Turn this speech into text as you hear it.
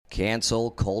Cancel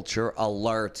culture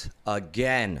alert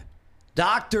again.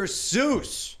 Dr.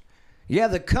 Seuss. Yeah,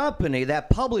 the company that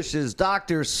publishes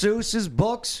Dr. Seuss's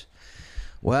books,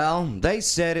 well, they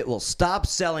said it will stop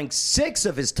selling 6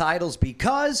 of his titles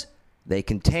because they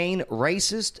contain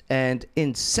racist and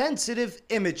insensitive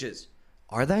images.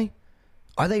 Are they?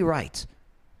 Are they right?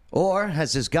 Or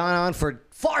has this gone on for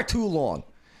far too long?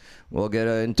 We'll get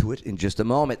into it in just a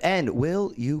moment. And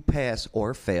will you pass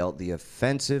or fail the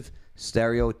offensive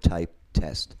stereotype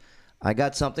test? I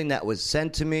got something that was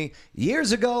sent to me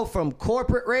years ago from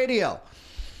corporate radio.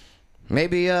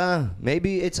 Maybe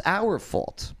it's our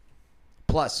fault.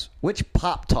 Plus, which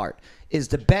Pop-Tart is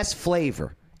the best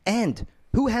flavor? And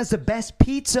who has the best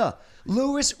pizza?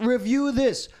 Lewis, review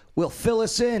this. Will fill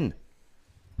us in.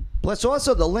 Plus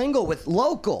also the lingo with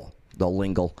local.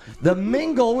 The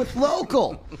mingle with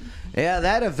local. Yeah,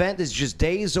 that event is just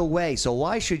days away, so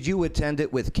why should you attend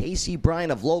it with Casey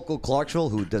Bryan of local Clarksville,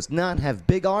 who does not have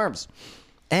big arms?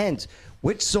 And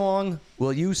which song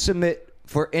will you submit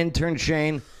for intern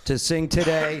Shane to sing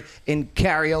today in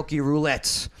karaoke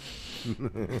roulettes?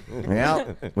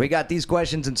 Yeah, we got these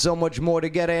questions and so much more to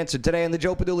get answered today on the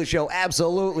Joe Padula Show.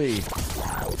 Absolutely.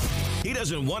 He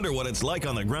doesn't wonder what it's like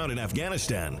on the ground in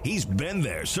Afghanistan. He's been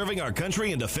there, serving our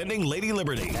country and defending Lady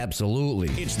Liberty. Absolutely.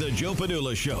 It's the Joe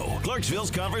Padula Show,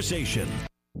 Clarksville's Conversation.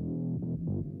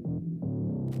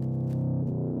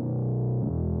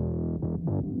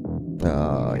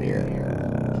 Oh, yeah.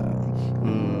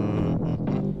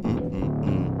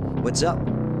 What's up?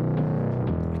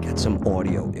 I got some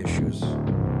audio issues. Hold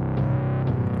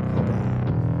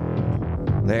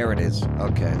on. There it is.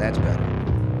 Okay, that's better.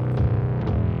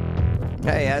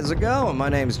 Hey, how's it going? My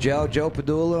name's Joe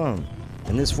Padula,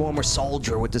 and this former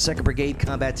soldier with the 2nd Brigade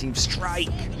Combat Team Strike.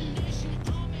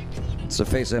 It's the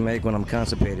face I make when I'm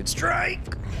constipated.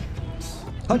 Strike!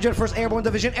 101st Airborne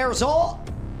Division Aerosol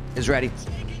is ready.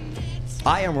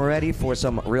 I am ready for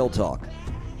some real talk.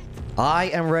 I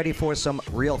am ready for some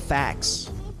real facts.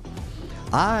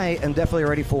 I am definitely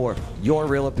ready for your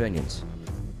real opinions.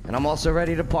 And I'm also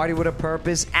ready to party with a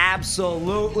purpose.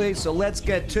 Absolutely. So let's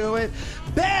get to it.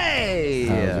 Bay!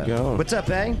 How's it going? What's up,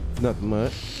 Bay? Nothing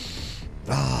much.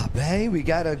 Ah, Bay, we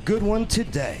got a good one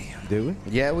today. Do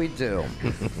we? Yeah, we do.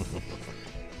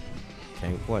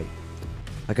 Can't wait.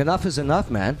 Like, enough is enough,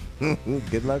 man.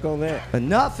 Good luck on that.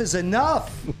 Enough is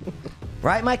enough.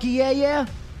 Right, Mikey? Yeah?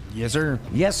 Yes, sir.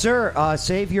 Yes, sir.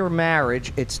 Save your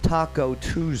marriage. It's Taco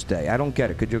Tuesday. I don't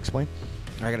get it. Could you explain?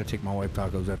 I got to take my wife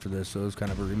tacos after this, so it's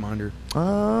kind of a reminder.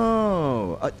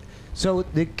 Oh. So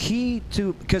the key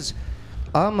to... Because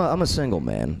I'm a single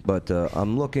man, but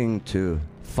I'm looking to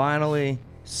finally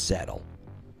settle.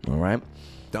 All right?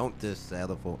 Don't just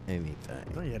settle for anything.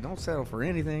 Oh, yeah, don't settle for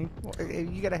anything.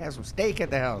 You got to have some steak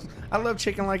at the house. I love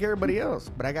chicken like everybody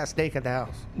else, but I got steak at the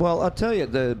house. Well, I'll tell you,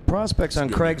 the prospects on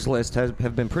Craigslist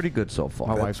have been pretty good so far.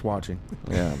 My wife's watching.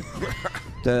 Yeah.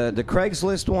 The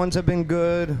Craigslist ones have been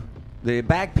good. The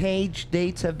back page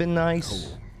dates have been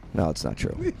nice. No, it's not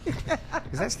true.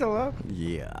 Is that still up?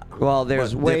 Yeah. Well,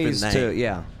 there's But ways different to, name.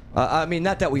 yeah. I mean,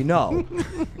 not that we know.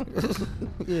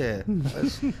 Yeah.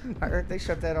 I heard they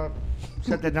shut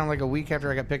that down like a week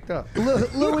after I got picked up.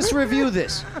 Lewis, review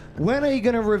this. When are you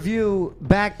going to review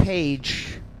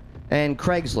Backpage and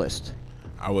Craigslist?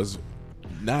 I was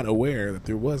not aware that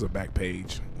there was a back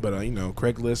page, but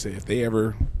Craigslist, if they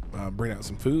ever bring out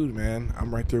some food, man,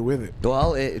 I'm right there with it.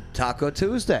 Well, Taco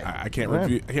Tuesday. I can't Right.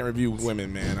 review. I can't review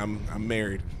women, man. I'm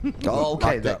married. Oh,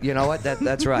 okay, Locked up. you know what?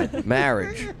 That's right.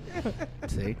 Marriage.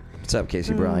 See? What's up,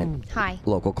 Casey Bryant? Hi.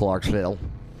 Local Clarksville.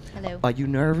 Hello. Are you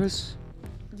nervous?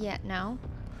 Yeah, no.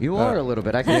 You are a little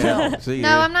bit. I can tell. See No,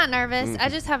 ya. I'm not nervous. I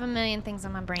just have a million things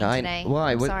on my brain today.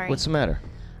 Why? I'm sorry. What's the matter?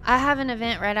 I have an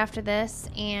event right after this,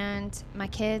 and my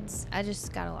kids, I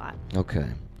just got a lot. Okay.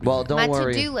 Well, don't my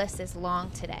worry. to-do list is long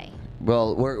today.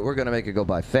 Well, we're going to make it go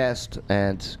by fast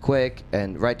and quick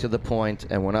and right to the point,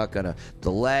 and we're not going to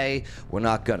delay. We're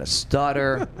not going to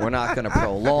stutter. We're not going to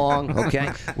prolong,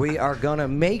 okay? We are going to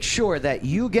make sure that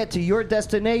you get to your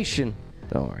destination.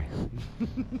 Don't worry.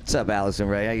 What's up, Allison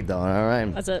Ray? How you doing? All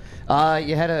right. That's it.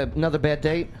 You had another bad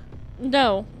date,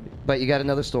 No. but you got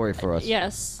another story for us.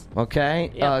 Yes.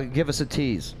 Okay? Yep. Give us a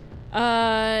tease.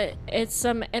 It's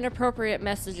some inappropriate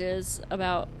messages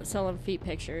about selling feet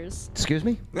pictures. Excuse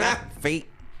me? Feet.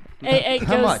 It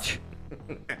How goes, much?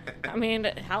 I mean,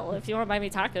 hell, if you want to buy me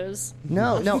tacos.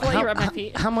 No. Before you rub my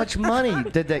feet. How much money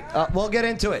did they... we'll get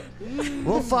into it.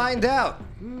 We'll find out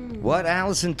what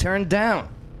Allison turned down,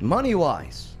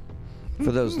 money-wise,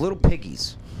 for those little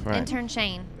piggies. Right. Intern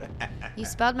Shane, you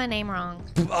spelled my name wrong.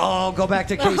 Oh, go back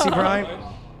to Casey Bryant.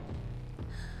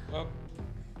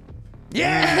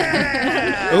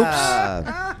 Yeah.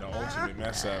 The ultimate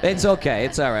mess up. It's okay.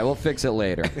 It's all right. We'll fix it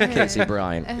later. Casey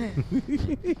Bryant.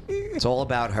 It's all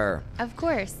about her. Of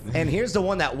course. And here's the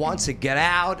one that wants to get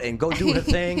out and go do her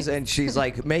things, and she's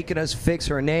like making us fix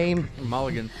her name.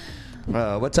 Mulligan.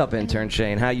 What's up, intern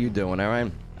Shane? How you doing? All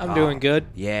right. I'm doing good.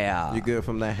 Yeah. You good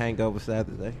from that hangover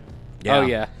Saturday? Oh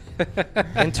yeah.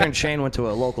 Intern Shane went to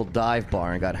a local dive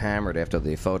bar and got hammered after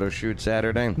the photo shoot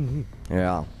Saturday.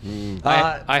 Yeah.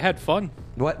 I had fun.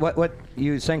 What?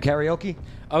 You sang karaoke?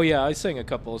 Oh yeah, I sang a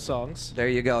couple of songs. There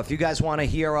you go. If you guys want to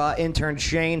hear intern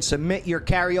Shane, submit your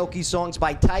karaoke songs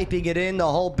by typing it in,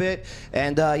 the whole bit,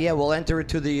 and yeah, we'll enter it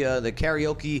to the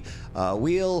karaoke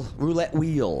roulette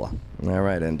wheel. All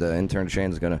right, and intern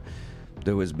Shane's gonna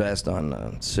do his best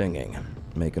on singing,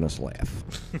 making us laugh.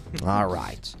 All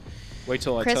right. Wait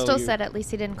till I Crystal tell you. said at least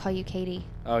he didn't call you Katie.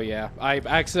 Oh yeah, I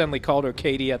accidentally called her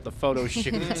Katie at the photo shoot.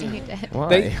 You did.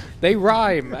 Why? They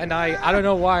rhyme, and I don't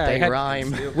know why. They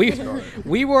rhyme.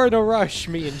 We were in a rush,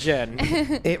 me and Jen.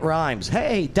 It rhymes.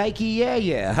 Hey, Dikey,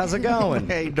 yeah. How's it going?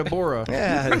 Hey, Deborah.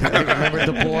 Yeah, remember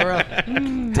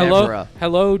Deborah?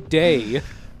 Hello, Day.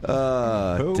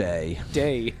 Day.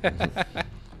 Day.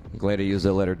 I'm glad I used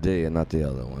the letter D and not the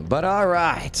other one. But all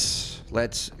right,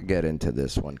 let's get into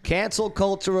this one. Cancel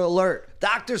culture alert.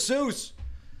 Dr. Seuss.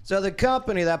 So the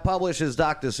company that publishes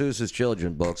Dr. Seuss's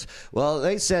children's books, well,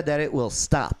 they said that it will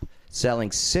stop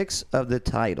selling 6 of the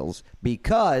titles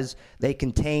because they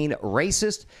contain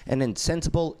racist and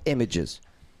insensible images.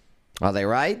 Are they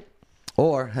right?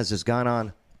 Or has this gone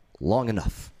on long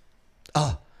enough?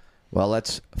 Well,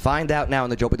 let's find out now on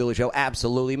the Joe Padula Show.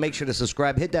 Absolutely. Make sure to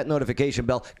subscribe, hit that notification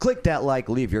bell, click that like,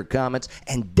 leave your comments,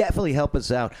 and definitely help us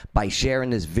out by sharing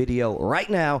this video right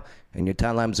now in your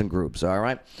timelines and groups, all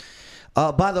right?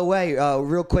 By the way,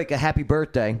 real quick, a happy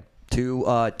birthday to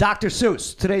Dr.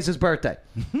 Seuss. Today's his birthday.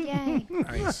 Yay.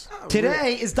 Nice.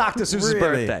 Today is Dr. Seuss's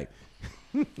Really? birthday.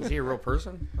 Is he a real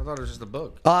person? I thought it was just a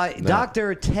book.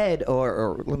 Dr. Ted,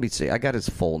 or let me see, I got his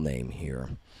full name here.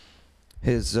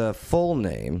 His full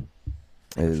name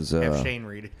is Have Shane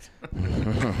read it.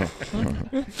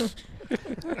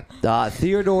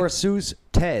 Theodore Seuss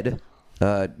Ted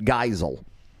Geisel.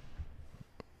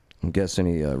 I'm guessing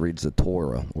he reads the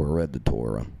Torah or read the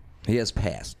Torah. He has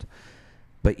passed.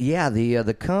 But yeah,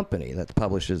 the company that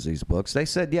publishes these books, they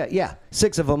said, yeah,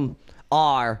 6 of them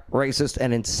are racist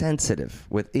and insensitive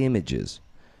with images.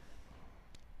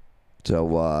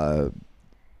 So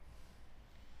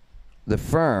the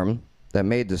firm that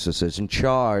made this decision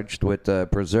charged with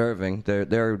preserving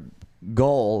their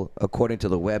goal, according to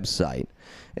the website,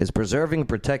 is preserving and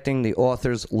protecting the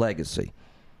author's legacy.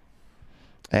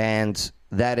 And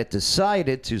that it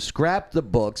decided to scrap the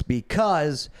books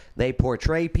because they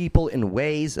portray people in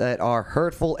ways that are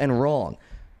hurtful and wrong.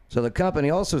 So the company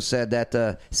also said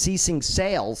that ceasing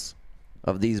sales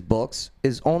of these books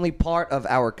is only part of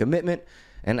our commitment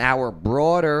and our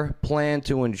broader plan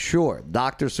to ensure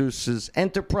Dr. Seuss's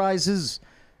enterprises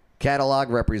catalog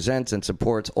represents and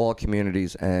supports all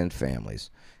communities and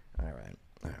families. All right.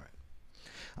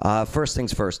 First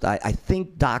things first, I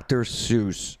think Dr.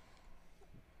 Seuss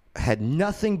had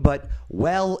nothing but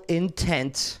well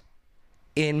intent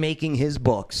in making his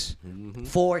books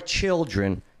for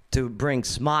children to bring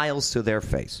smiles to their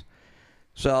face.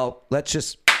 So let's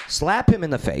just slap him in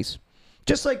the face.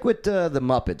 Just like with the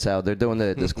Muppets, how they're doing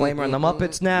the disclaimer on the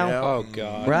Muppets now. Yeah. Oh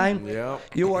God. Right? Yeah.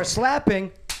 You are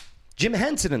slapping Jim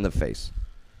Henson in the face.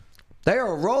 They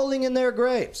are rolling in their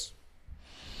graves.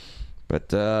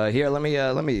 But here, let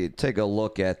me take a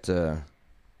look at. I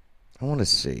want to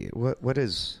see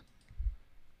what's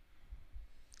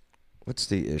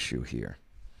the issue here.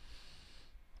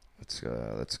 Let's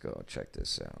go check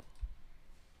this out.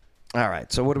 All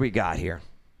right, so what do we got here?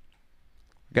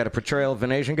 Got a portrayal of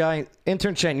an Asian guy.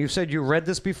 Intern Chen, you said you read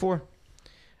this before?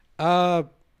 I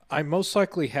most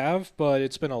likely have, but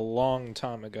it's been a long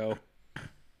time ago.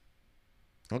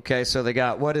 Okay, so they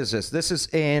got, what is this? This is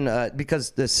in,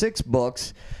 because the 6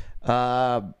 books,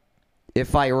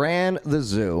 If I Ran the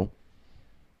Zoo,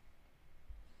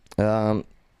 and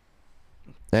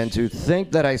To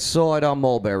Think That I Saw It on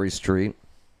Mulberry Street,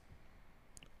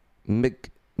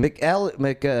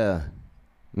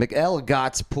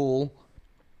 McElgott's Pool,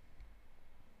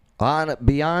 On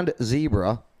Beyond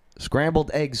Zebra, Scrambled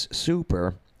Eggs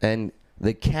Super, and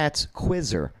The Cat's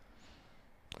Quizzer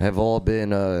have all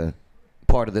been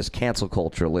part of this cancel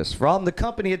culture list from the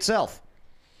company itself.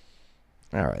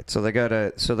 All right, so they got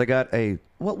a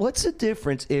what's the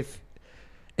difference if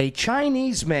a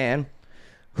Chinese man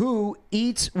who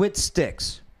eats with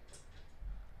sticks?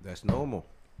 That's normal.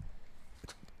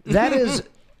 That is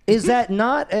Is that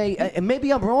not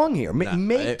maybe I'm wrong here.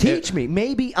 Teach me.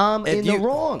 Maybe I'm in the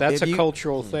wrong. That's a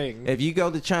cultural thing. If you go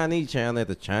to Chinatown at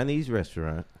a Chinese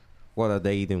restaurant, what are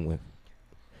they eating with?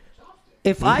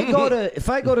 If I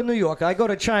go to New York, I go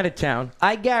to Chinatown,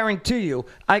 I guarantee you,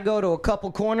 I go to a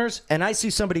couple corners and I see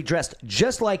somebody dressed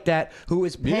just like that who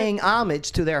is paying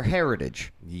homage to their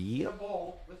heritage. Yep.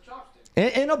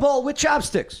 In a bowl with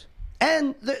chopsticks.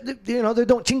 And they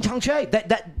don't ching chong che.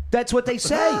 That's what they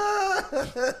say.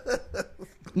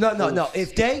 No.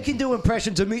 If they can do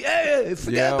impressions of me,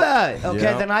 forget about it.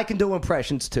 Okay, then I can do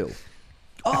impressions too.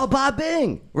 Oh, Bob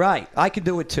Bing. Right, I can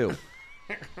do it too.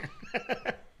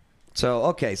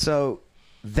 So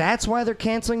that's why they're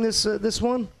canceling this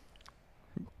one?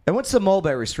 And what's the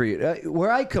Mulberry Street?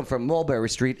 Where I come from, Mulberry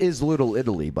Street is Little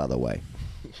Italy, by the way.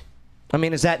 I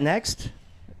mean, is that next?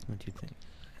 What do you think?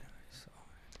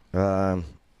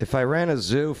 If I ran a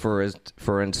zoo, for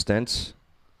instance,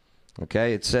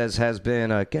 okay, it says has been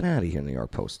get out of here, New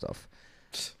York Post stuff.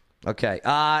 Okay,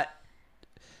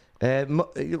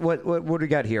 what do we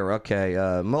got here?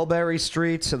 Okay, Mulberry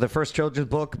Street, the first children's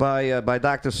book by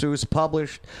Dr. Seuss,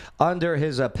 published under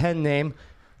his pen name,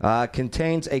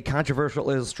 contains a controversial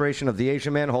illustration of the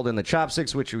Asian man holding the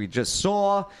chopsticks, which we just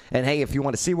saw. And hey, if you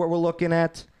want to see what we're looking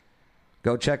at,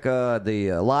 go check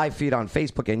the live feed on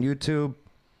Facebook and YouTube.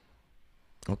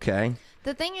 Okay.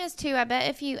 The thing is, too, I bet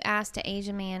if you asked an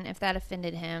Asian man if that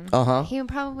offended him, he would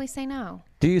probably say no.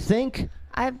 Do you think?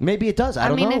 Maybe it does. I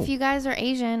don't know. If you guys are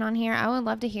Asian on here, I would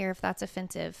love to hear if that's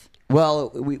offensive.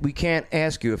 Well, we can't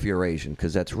ask you if you're Asian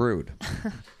because that's rude.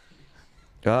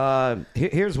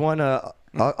 Here's one.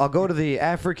 I'll go to the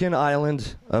African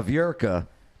island of Yurka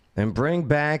and bring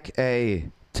back a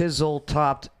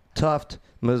tizzle-topped tuft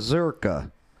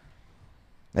mazurka.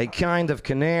 A kind of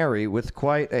canary with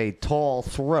quite a tall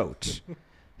throat.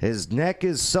 His neck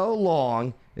is so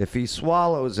long, if he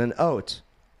swallows an oat...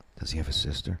 Does he have a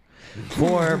sister?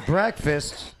 For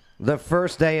breakfast, the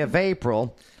first day of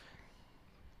April,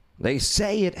 they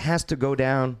say it has to go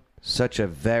down such a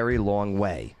very long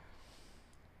way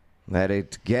that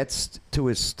it gets to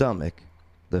his stomach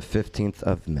the 15th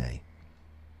of May.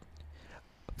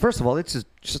 First of all, it's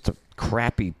just a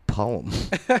crappy poem.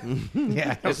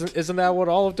 Yeah. Isn't that what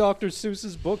all of Dr.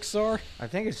 Seuss's books are? I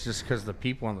think it's just because the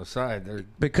people on the side, they're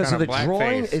Because of the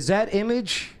drawing? Is that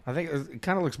image? I think it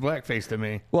kind of looks blackface to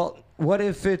me. Well, what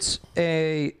if it's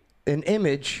an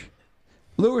image?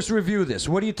 Lewis, review this.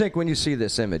 What do you think when you see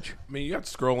this image? I mean, you have to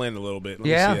scroll in a little bit. Let me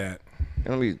see that.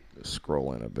 Let me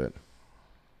scroll in a bit.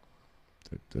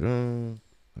 Where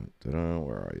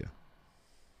are you?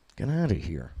 Get out of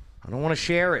here. I don't want to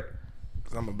share it.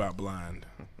 I'm about blind.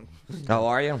 Oh,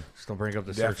 are you? Just don't bring up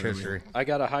the search Definitely. history. I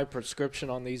got a high prescription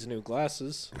on these new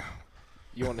glasses.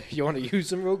 You want to use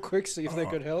them real quick, see if they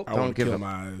could help? I want to kill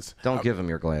my eyes. Don't give him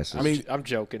your glasses. I mean, I'm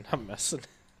joking. I'm messing.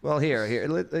 well,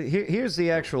 here's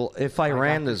the actual If I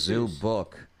Ran the Zoo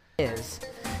book. And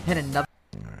another.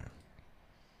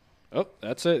 Oh,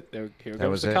 that's it. Here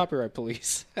goes the copyright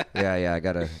police. Yeah, I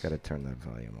gotta turn that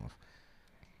volume off.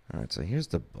 All right, so here's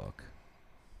the book.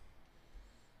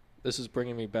 This is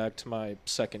bringing me back to my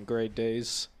second grade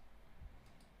days.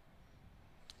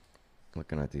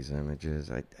 Looking at these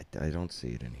images, I don't see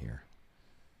it in here.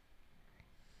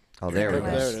 Oh, there it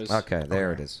is. Okay,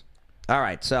 there it is. All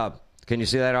right, so can you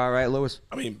see that all right, Lewis?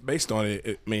 I mean, based on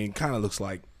it, kind of looks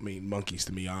like, monkeys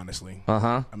to me, honestly.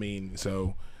 Uh-huh. I mean,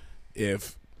 so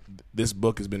if this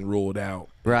book has been ruled out,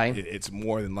 right, it's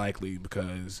more than likely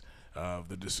because of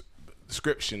the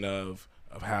description of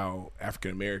how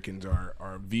African Americans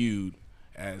are viewed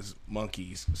as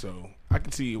monkeys. So I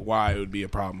can see why it would be a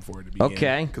problem for it to be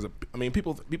okay. Because I mean,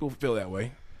 people feel that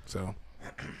way. So,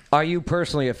 are you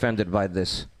personally offended by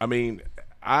this? I mean,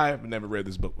 I've never read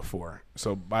this book before.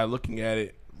 So by looking at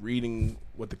it, reading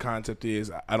what the concept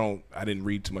is, I didn't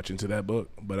read too much into that book,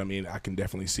 but I mean, I can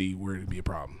definitely see where it'd be a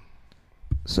problem.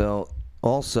 So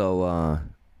also,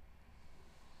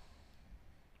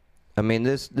 I mean,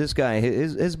 this guy,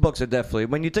 his books are definitely,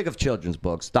 when you think of children's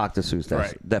books, Dr. Seuss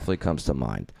definitely comes to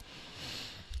mind.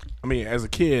 I mean, as a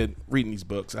kid reading these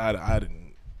books, I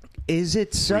didn't. Is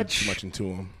it read too much into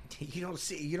them? You don't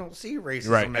see racism.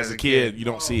 Right, as a kid, you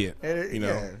don't see it. You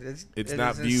know, it's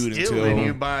not viewed until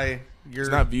you by your.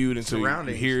 It's not viewed until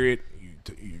you hear it.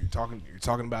 You're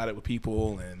talking about it with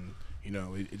people, and you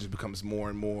know, it just becomes more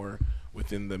and more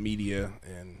within the media,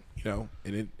 and you know,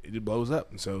 and it blows up,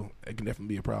 and so it can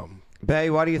definitely be a problem. Bay,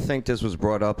 why do you think this was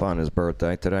brought up on his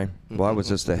birthday today? Why was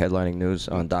this the headlining news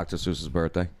on Dr. Seuss's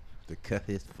birthday? To cut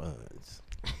his funds.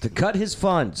 To cut his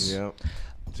funds? Yep.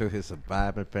 To his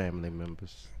surviving family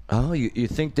members. Oh, you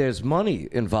think there's money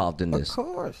involved in this? Of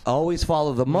course. Always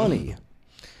follow the money.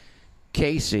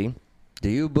 Casey, do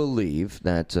you believe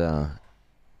that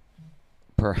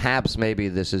perhaps maybe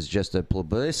this is just a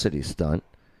publicity stunt?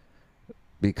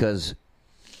 Because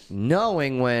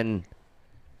knowing when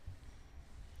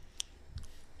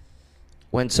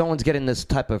someone's getting this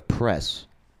type of press,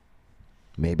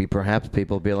 maybe perhaps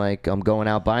people will be like, I'm going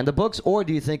out buying the books, or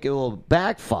do you think it will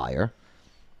backfire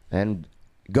and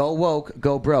go woke,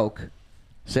 go broke,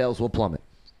 sales will plummet,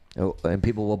 and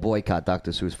people will boycott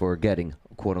Dr. Seuss for getting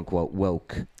quote-unquote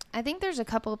woke? I think there's a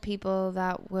couple of people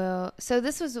that will. So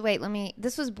this was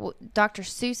Dr.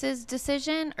 Seuss's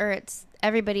decision, or it's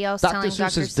everybody else telling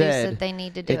Dr. Seuss that they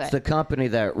need to do it? It's the company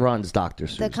that runs Dr.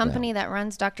 Seuss. The company that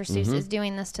runs Dr. Seuss is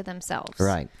doing this to themselves.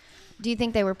 Right. Do you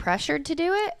think they were pressured to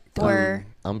do it? Or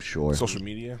I'm sure. Social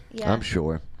media? Yeah. I'm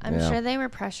sure. I'm sure they were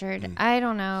pressured. I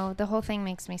don't know. The whole thing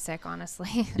makes me sick,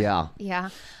 honestly. Yeah. Yeah.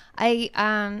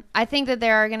 I think that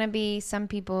there are going to be some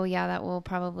people, that will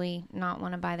probably not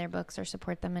want to buy their books or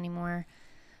support them anymore.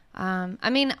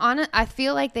 I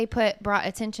feel like they brought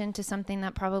attention to something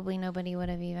that probably nobody would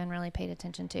have even really paid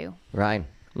attention to. Right.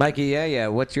 Mikey,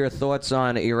 what's your thoughts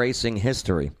on erasing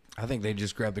history? I think they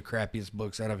just grabbed the crappiest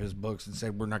books out of his books and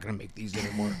said, we're not going to make these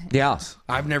anymore. Yeah.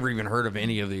 I've never even heard of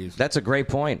any of these. That's a great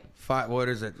point. What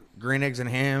is it? Green Eggs and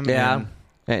Ham? Yeah.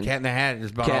 And Cat in the Hat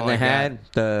is about Cat all in the I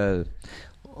got.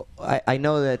 Hat. I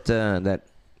know that that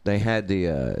they had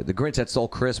the Grinch That Stole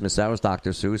Christmas. That was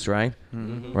Dr. Seuss, right?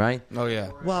 Mm-hmm. Right? Oh,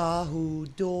 yeah. Wahoo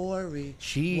Dory.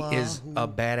 She is a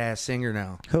badass singer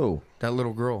now. Who? That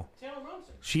little girl.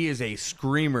 She is a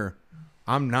screamer.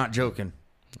 I'm not joking.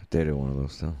 I dated one of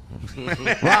those, though.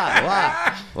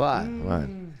 Why?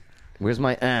 Where's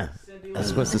my I'm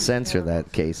supposed to censor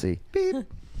that, Casey. Beep.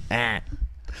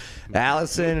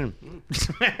 Allison,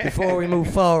 before we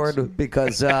move forward,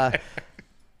 because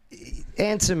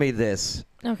answer me this.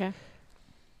 Okay.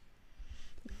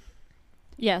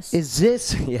 Yes. Is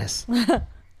this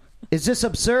Is this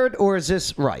absurd or is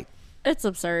this right? It's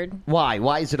absurd. Why?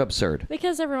 Why is it absurd?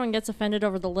 Because everyone gets offended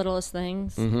over the littlest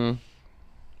things. Mm-hmm.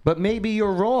 But maybe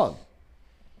you're wrong.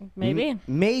 Maybe.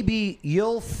 Maybe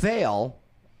you'll fail.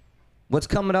 What's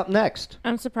coming up next?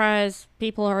 I'm surprised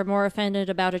people are more offended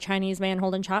about a Chinese man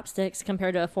holding chopsticks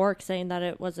compared to a fork, saying that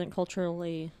it wasn't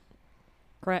culturally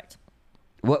correct.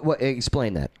 What?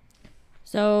 Explain that.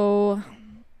 So,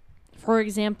 for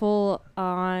example,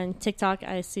 on TikTok,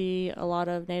 I see a lot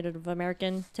of Native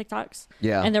American TikToks.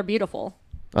 Yeah. And they're beautiful.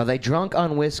 Are they drunk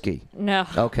on whiskey? No.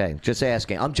 Okay, just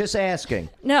asking. I'm just asking.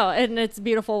 No, and it's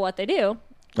beautiful what they do.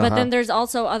 But then there's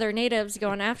also other natives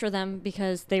going after them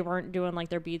because they weren't doing like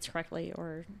their beads correctly,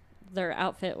 or their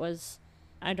outfit was,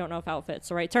 I don't know if outfit's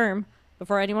the right term,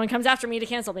 before anyone comes after me to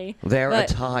cancel me. Their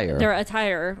attire. Their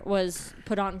attire was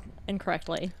put on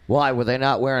incorrectly. Why? Were they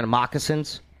not wearing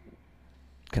moccasins?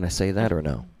 Can I say that or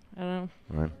no? I don't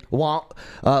know.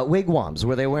 All right. Wigwams.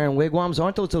 Were they wearing wigwams?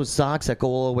 Aren't those socks that go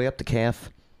all the way up the calf?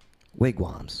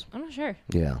 Wigwams. I'm not sure.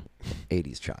 Yeah.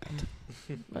 80s child.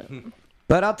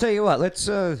 But I'll tell you what.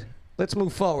 Let's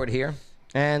move forward here.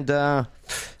 And I'm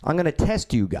going to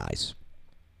test you guys.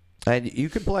 And you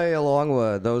can play along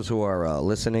with those who are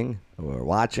listening or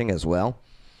watching as well.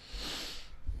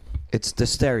 It's the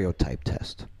stereotype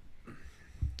test.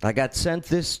 I got sent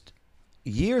this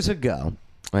years ago,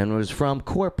 and it was from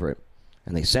corporate.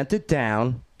 And they sent it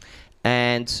down,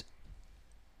 and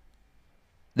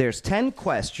there's 10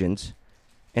 questions,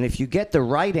 and if you get the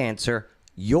right answer,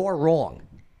 you're wrong.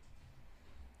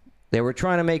 They were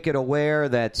trying to make it aware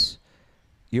that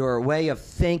your way of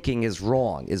thinking is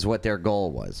wrong, is what their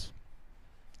goal was.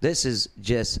 This is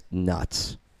just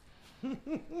nuts.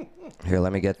 Here,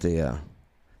 let me get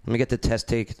the test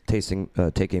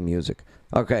taking music.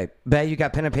 Okay, Bay, you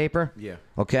got pen and paper? Yeah.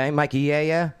 Okay, Mikey,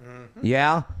 yeah? Mm-hmm.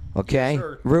 Yeah? Okay.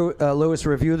 Yes, Lewis,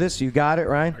 review this. You got it,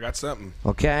 right? I got something.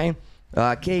 Okay.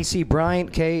 Casey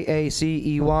Bryant,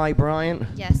 Kacey Bryant.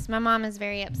 Yes, my mom is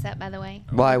very upset, by the way.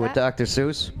 Why, with Dr.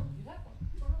 Seuss?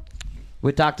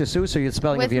 With Dr. Seuss, or you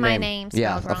spelling with of your my name? name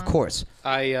Yeah, spelled of wrong. course.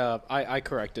 I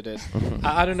corrected it.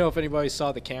 I don't know if anybody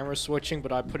saw the camera switching,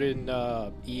 but I put in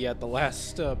E at the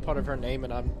last part of her name,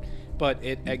 but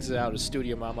it exited out of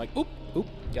studio. I'm like, oop,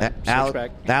 got switch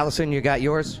back. Allison, you got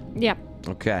yours? Yeah.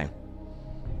 Okay.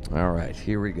 All right,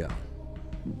 here we go.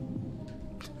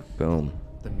 Boom.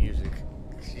 The music.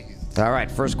 Jeez. All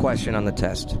right, first question on the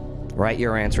test. Write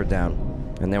your answer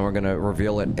down, and then we're going to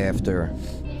reveal it after.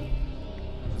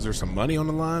 Is there some money on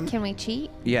the line? Can we cheat?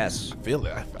 Yes. I feel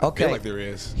it. I feel like there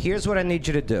is. Here's what I need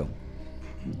you to do.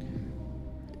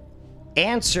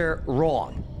 Answer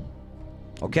wrong.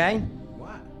 Okay?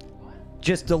 What?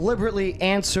 Just deliberately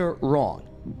answer wrong.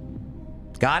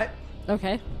 Got it?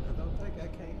 Okay. I don't think I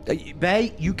can.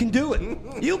 Bay, you can do it.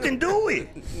 You can do it.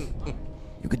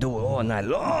 You can do it all night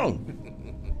long.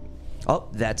 Oh,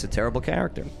 that's a terrible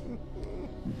character.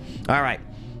 All right.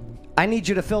 I need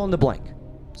you to fill in the blank.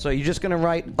 So you're just going to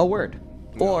write a word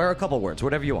or a couple words,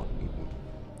 whatever you want.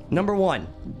 Number 1.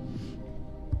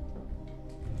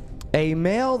 A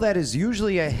male that is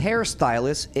usually a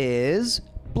hairstylist is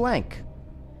blank.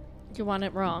 You want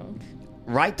it wrong.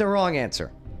 Write the wrong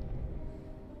answer.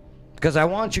 Because I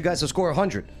want you guys to score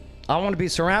 100. I want to be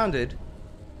surrounded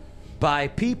by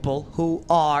people who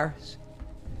are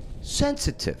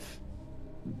sensitive.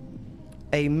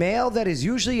 A male that is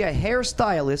usually a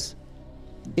hairstylist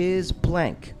is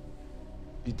blank.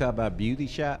 You talk about Beauty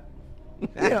Shop?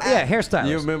 Yeah, hairstylist.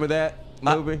 You remember that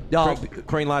movie?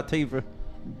 Queen Latifah.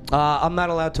 I'm not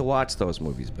allowed to watch those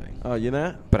movies, Bang. Oh, you're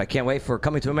not? But I can't wait for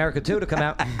Coming to America 2 to come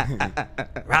out.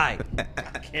 Right.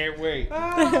 Can't wait.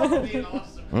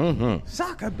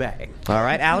 Soccer bag. All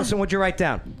right, Allison, what'd you write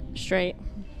down? Straight.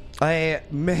 A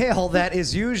male that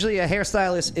is usually a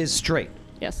hairstylist is straight.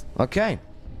 Yes. Okay.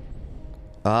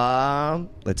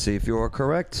 Let's see if you are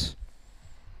correct.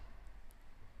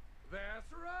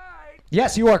 That's right.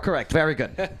 Yes, you are correct. Very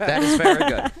good. That is very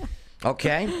good.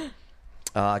 Okay.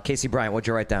 Casey Bryant, what'd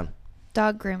you write down?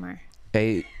 Dog groomer.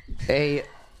 A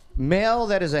male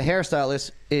that is a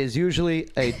hairstylist is usually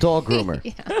a dog groomer.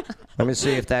 Yeah. Let me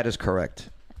see if that is correct.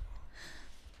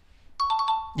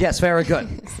 Yes, very good.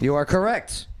 You are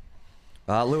correct.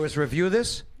 Lewis, review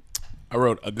this. I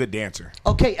wrote a good dancer.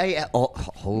 Okay.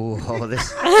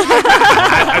 This.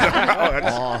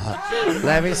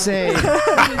 Let me see.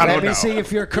 Let me see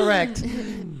if you're correct.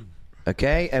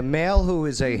 Okay, a male who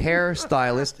is a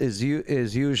hairstylist is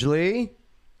usually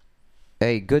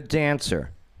a good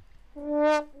dancer.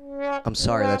 I'm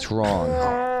sorry, that's wrong.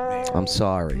 I'm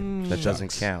sorry. That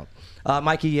doesn't count.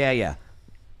 Mikey, yeah.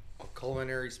 A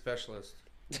culinary specialist.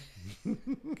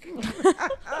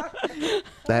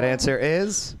 That answer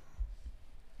is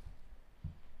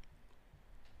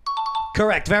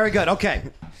correct. Very good. Okay.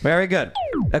 Very good.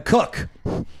 A cook.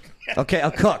 Okay,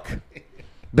 a cook.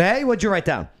 Bay, what'd you write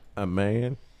down? A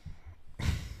man.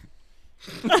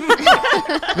 Very good.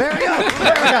 Very good.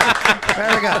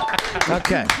 Very good.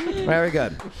 Okay. Very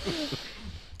good.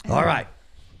 All right.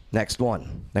 Next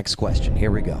one. Next question.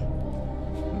 Here we go.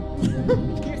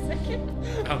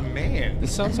 A man.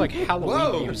 This sounds like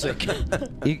Halloween music.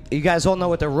 You guys all know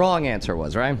what the wrong answer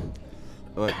was, right?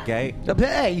 What, gay?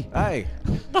 Bay. Hey.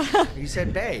 You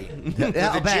said Bay.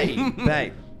 Yeah, With a Bay. G.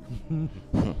 Bay.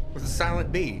 With a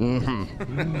silent B.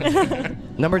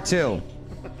 Number 2.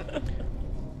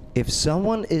 If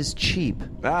someone is cheap,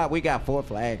 We got 4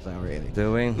 flags already.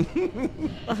 do we?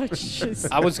 Oh, jeez.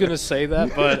 I was gonna say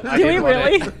that, but I Do we didn't wanna-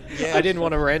 really? I didn't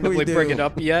want to randomly We do. bring it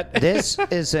up yet. This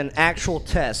is an actual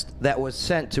test that was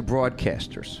sent to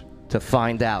broadcasters to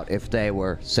find out if they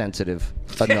were sensitive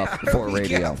enough for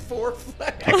radio. got 4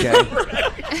 flags. Okay?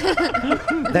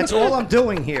 That's all I'm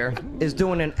doing here is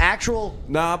doing an actual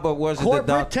Nah, but was it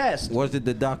corporate test. Was it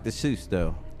the Dr. Seuss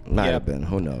though? Might Yeah. have been.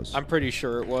 Who knows? I'm pretty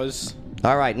sure it was.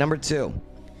 All right, number 2.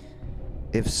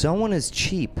 If someone is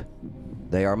cheap,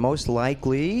 they are most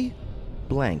likely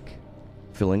blank.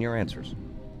 Fill in your answers.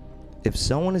 If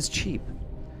someone is cheap,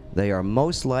 they are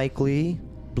most likely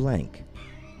blank.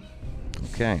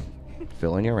 Okay.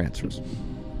 Fill in your answers.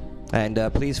 And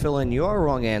please fill in your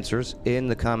wrong answers in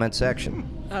the comment section.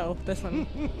 Oh, this one.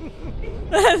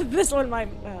 This one might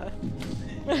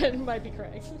might be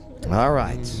correct. All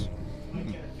right.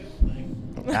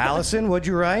 Allison, what'd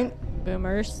you write?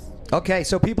 Boomers. Okay,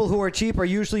 so people who are cheap are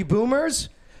usually boomers?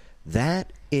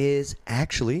 That is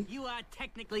actually You are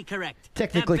technically correct.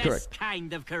 Technically the best correct.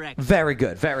 kind of correct. very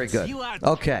good, very good. You are-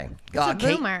 Okay. It's a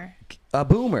Kate- boomer. a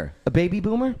boomer. A baby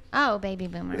boomer? Oh, baby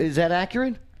boomer. Is that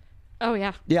accurate? Oh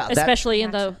yeah. Yeah, that- Especially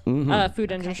in the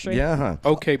food industry. Yeah, huh.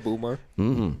 Okay, boomer.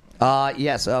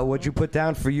 Yes, what'd you put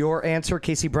down for your answer,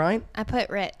 Casey Bryant? I put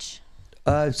rich.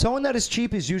 Someone that is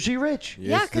cheap is usually rich.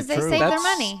 Yeah, because they save their That's-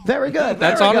 money. Very good.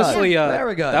 That's very good, honestly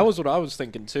very good. That was what I was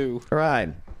thinking too.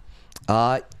 right.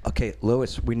 Okay,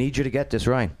 Lewis, we need you to get this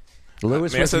right.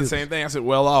 Lewis, I said the reviews. same thing. I said,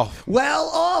 well off. Well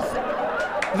off.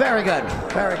 Very good.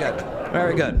 Very good.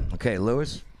 Very good. Okay,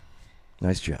 Lewis.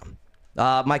 Nice job.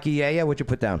 Mikey, yeah, what'd you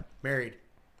put down? Married.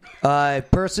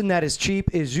 Person that is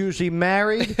cheap is usually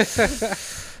married.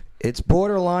 It's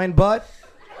borderline, but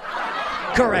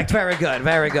correct. Very good.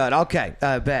 Very good. Okay,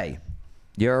 Bay,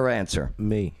 your answer.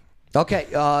 Me. Okay,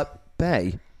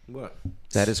 Bay. What?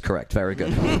 That is correct. Very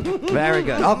good. Very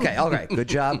good. Okay, all right. Good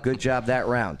job. Good job that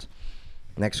round.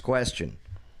 Next question.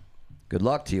 Good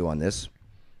luck to you on this.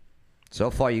 So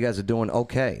far, you guys are doing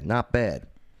okay. Not bad.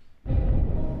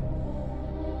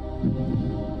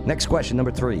 Next question,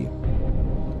 number 3.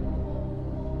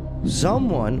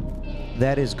 Someone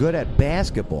that is good at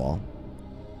basketball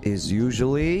is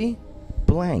usually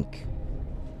blank.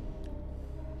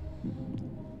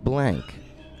 Blank.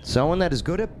 Someone that is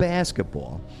good at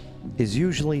basketball is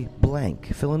usually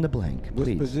blank. Fill in the blank, What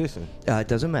please. position? It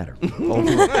doesn't matter.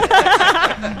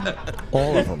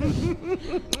 All of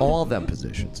them. All of them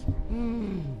positions.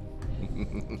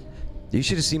 You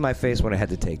should have seen my face when I had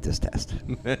to take this test.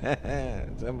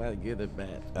 Somebody get it back.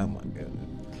 Oh my goodness.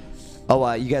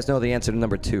 Oh, you guys know the answer to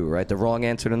number 2, right? The wrong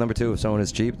answer to number 2, if someone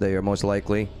is cheap, they are most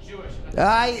likely Jewish.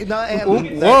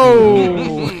 Whoa!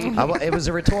 It was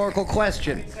a rhetorical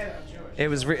question. It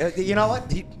was, you know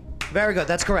what? Very good.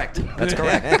 That's correct. That's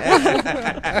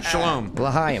correct. Shalom.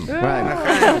 L'chaim.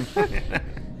 Right.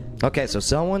 Okay, so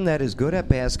someone that is good at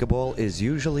basketball is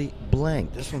usually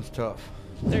blank. This one's tough.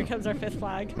 There comes our 5th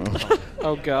flag.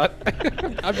 Oh God,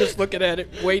 I'm just looking at it,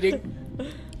 waiting.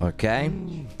 Okay.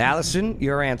 Allison,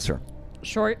 your answer.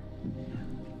 Short.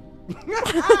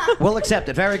 We'll accept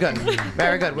it. Very good.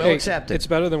 Very good. We'll Hey, accept it. It's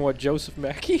better than what Joseph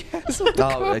Mackey has. On the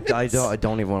Oh, I comments.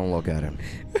 don't even want to look at him.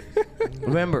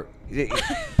 Remember,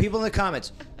 people in the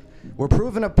comments, we're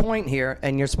proving a point here,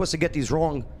 and you're supposed to get these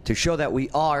wrong to show that we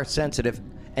are sensitive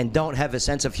and don't have a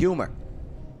sense of humor.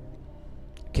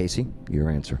 Casey, your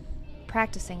answer.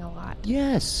 Practicing a lot.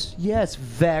 Yes,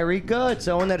 very good.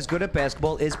 Someone that is good at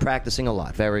basketball is practicing a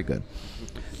lot. Very good.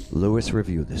 Lewis,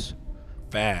 review this.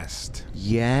 Fast.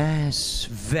 Yes,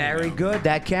 very good.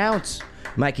 That counts.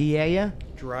 Mikey, yeah?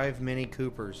 Drive Mini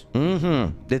Coopers.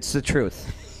 Mm-hmm. It's the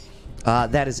truth.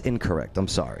 That is incorrect. I'm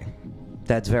sorry.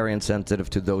 That's very insensitive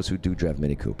to those who do drive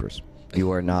Mini Coopers.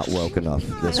 You are not woke enough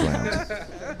this round.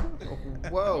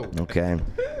 Whoa. Okay?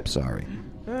 Sorry.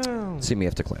 See me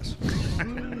after class.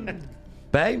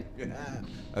 Babe?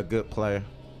 A good player.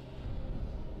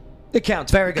 It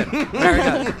counts. Very good. Very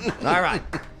good. All right.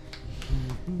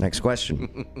 Next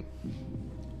question.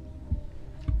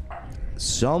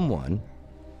 Someone.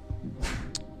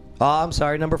 Oh, I'm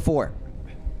sorry. Number 4.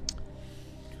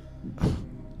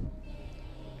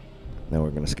 No,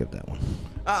 we're going to skip that one.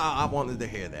 I wanted to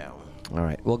hear that one. All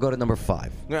right. We'll go to number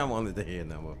 5. I wanted to hear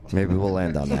number 5. Maybe we'll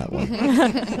land on that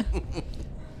one.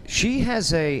 She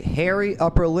has a hairy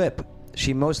upper lip.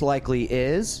 She most likely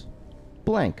is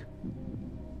blank.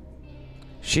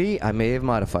 I may have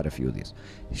modified a few of these.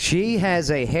 She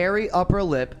has a hairy upper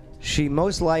lip. She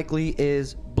most likely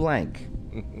is blank.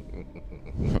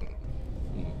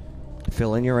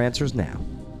 Fill in your answers now.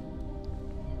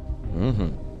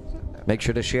 Make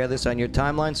sure to share this on your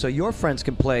timeline so your friends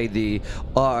can play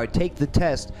take the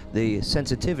test, the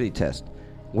sensitivity test,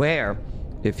 where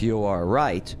if you are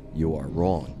right, you are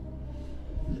wrong.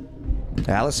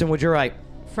 Allison, would you right?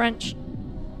 French.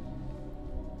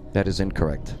 That is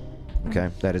incorrect. Okay,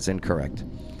 that is incorrect.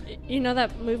 You know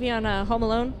that movie on Home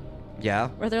Alone? Yeah?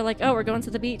 Where they're like, oh, we're going to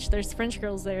the beach. There's French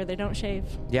girls there. They don't shave.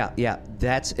 Yeah,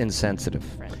 that's insensitive.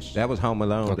 French. That was Home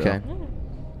Alone. Okay. Though.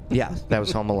 Yeah, that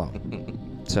was Home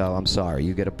Alone. So I'm sorry.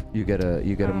 You get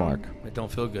a mark. It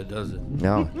don't feel good, does it?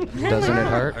 No. Doesn't it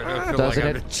hurt? I feel Doesn't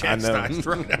like it? I'm chastised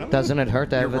right now. Doesn't it hurt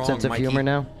to have You're a sense wrong, of humor Mikey.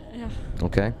 now? Yeah.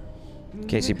 Okay.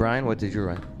 Casey Bryan, what did you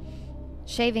write?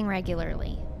 Shaving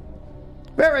regularly.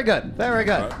 Very good. Very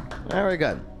good. Very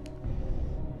good.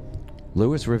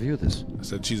 Lewis, review this. I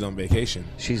said she's on vacation.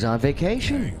 She's on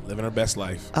vacation. Hey, living her best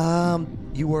life.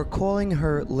 You were calling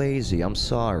her lazy. I'm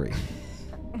sorry.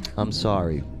 I'm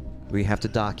sorry. We have to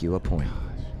dock you a point.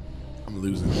 I'm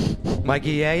losing.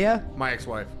 Mikey, yeah? My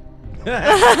ex-wife.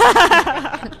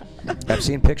 I've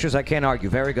seen pictures. I can't argue.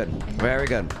 Very good. Very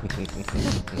good.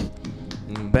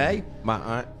 Bay? My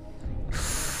aunt.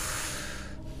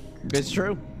 It's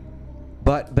true.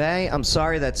 But, Bay, I'm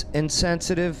sorry, that's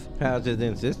insensitive. How's it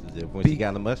insensitive when she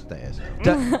got a mustache?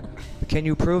 Can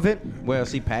you prove it? Well,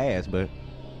 she passed, but...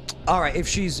 All right, if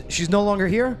she's no longer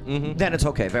here, then it's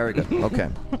okay. Very good. Okay.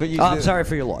 But you I'm sorry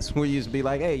for your loss. We used to be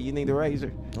like, hey, you need a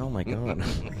razor. Oh, my God.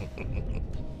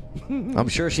 I'm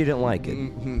sure she didn't like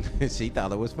it. She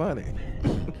thought it was funny.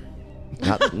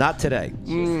 Not today.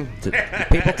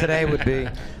 People today would be...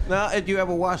 Now, if you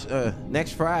ever watch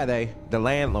Next Friday, The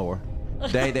Landlord,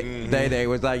 they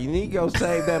was like, you need to go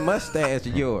save that mustache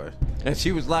of yours. And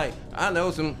she was like, I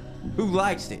know some who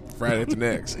likes it. Friday to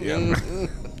next. Yeah.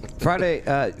 Friday,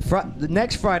 the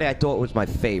next Friday I thought was my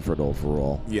favorite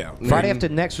overall. Yeah. Friday after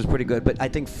next was pretty good, but I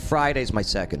think Friday's my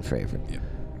second favorite. Yeah.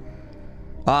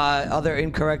 Other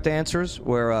incorrect answers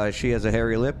where she has a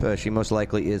hairy lip. She most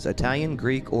likely is Italian,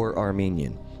 Greek, or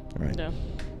Armenian. All right. No.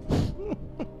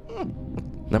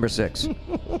 Number 6.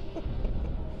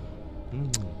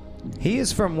 He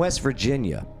is from West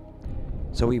Virginia,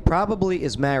 so he probably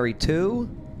is married to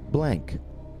blank.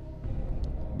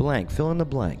 Blank. Fill in the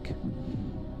blank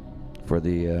for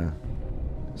the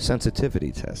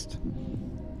sensitivity test.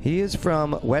 He is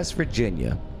from West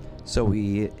Virginia, so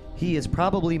he is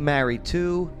probably married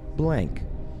to blank.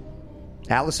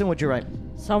 Allison, what'd you write?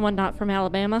 Someone not from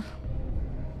Alabama.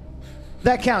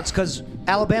 That counts because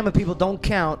Alabama people don't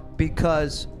count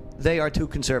because they are too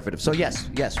conservative. So yes,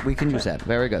 we can use that.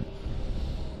 Very good.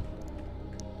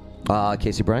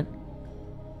 Casey Bryant,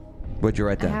 what'd you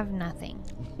write I down? have nothing.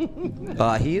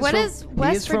 What does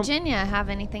West Virginia have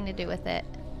anything to do with it?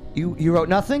 You wrote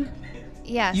nothing?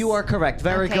 Yes. You are correct.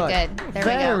 Very Okay, good. good. There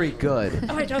Very we go. good.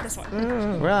 Oh, I know this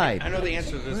one. Right. I know the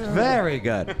answer to this. Very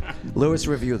good. Lewis,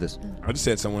 review this. I just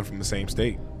said someone from the same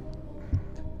state.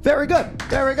 Very good.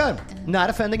 Very good. Not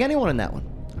offending anyone in that one.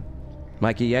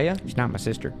 Mikey Yaya? She's not my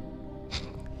sister.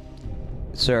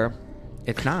 Sir?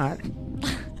 It's not.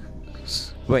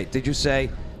 Wait, did you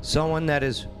say someone that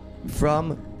is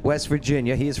from West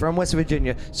Virginia? He is from West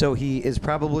Virginia, so he is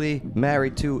probably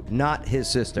married to not his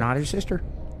sister. Not his sister.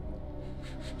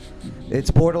 It's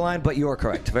borderline, but you're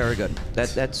correct. Very good.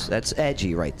 That's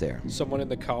edgy right there. Someone in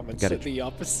the comments Got said it. the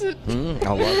opposite. I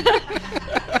love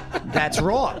it. That's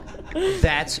wrong.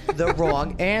 That's the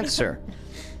wrong answer.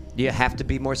 You have to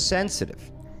be more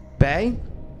sensitive. Bay?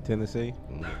 Tennessee.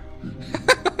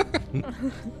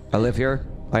 I live here.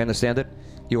 I understand it.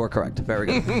 You are correct. Very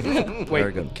good. Wait,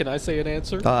 Very good. can I say an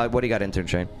answer? What do you got, intern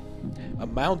Shane? A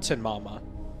mountain mama.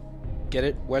 Get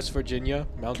it? West Virginia,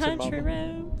 mountain Country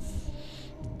mama. roads.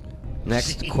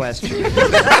 Next question.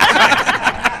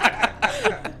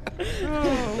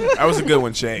 That was a good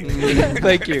one, Shane.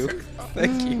 Thank you.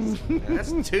 Thank you.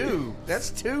 That's two. That's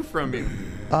two from you.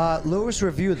 Lewis,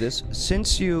 review this.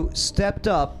 Since you stepped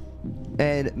up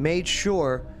and made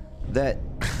sure that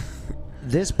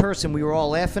this person we were all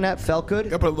laughing at felt good,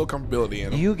 Gotta put a little comfortability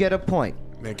in them. you get a point.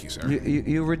 Thank you, sir.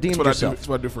 You redeemed That's what yourself. That's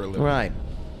what I do for a living. Right.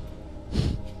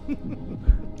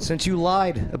 Since you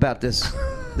lied about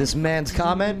this man's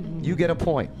comment, you get a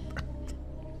point.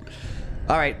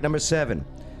 All right, number 7.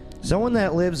 Someone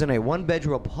that lives in a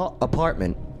one-bedroom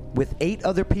apartment with 8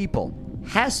 other people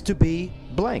has to be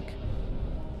blank.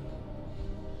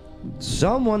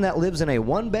 Someone that lives in a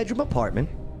one-bedroom apartment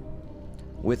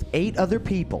with 8 other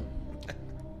people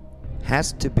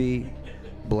has to be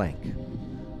blank.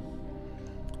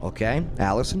 Okay,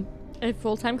 Allison? A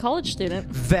full-time college student.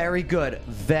 Very good.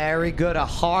 Very good. A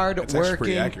That's actually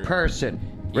pretty hard-working accurate. person.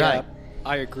 Yeah, Right.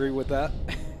 I agree with that.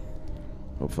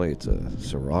 Hopefully it's a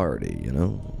sorority, you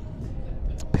know?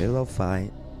 Pillow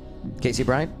fight. Casey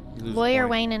Bryant? Lawyer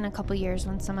Wayne in a couple years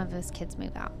when some of his kids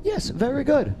move out. Yes, very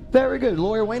good. Very good.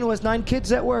 Lawyer Wayne who has 9 kids,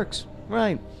 that works.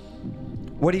 Right.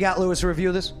 What do you got, Lewis, to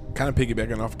review this? Kind of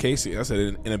piggybacking off Casey. I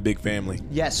said in a big family.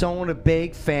 Yeah, someone with a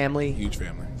big family. Huge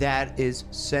family. That is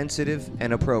sensitive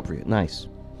and appropriate. Nice.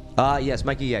 Yes,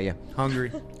 Mikey, yeah.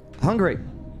 Hungry. Hungry.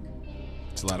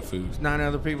 It's a lot of food. 9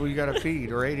 other people you gotta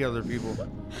feed, or 8 other people.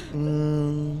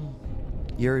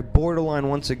 You're borderline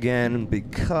once again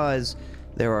because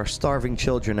there are starving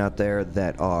children out there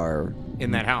that are...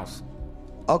 In that house.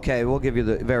 Okay, we'll give you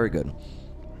the... Very good.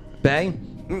 Bay?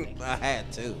 I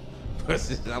had to.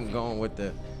 But I'm going with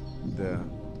the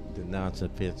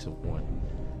non-offensive one.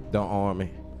 The Army.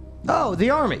 Oh,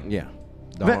 the Army. Yeah.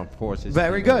 The Ve- armed forces.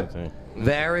 Very you know good. what I'm saying?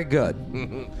 Very good.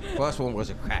 First one was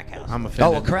a crack house. I'm Oh,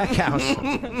 offended. a crack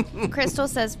house. Crystal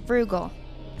says frugal.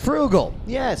 Frugal.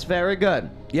 Yes, very good.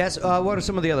 Yes, what are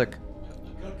some of the other...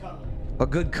 A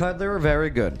good cuddler. Very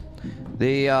good.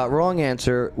 The wrong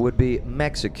answer would be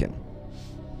Mexican.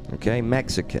 Okay,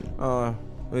 Mexican.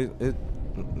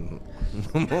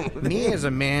 Me as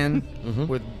a man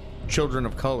with children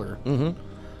of color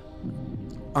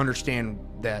understand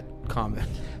that comment.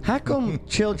 How come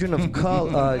children of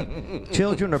color,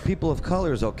 children or people of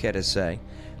color is okay to say,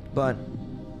 but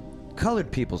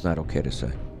colored people's not okay to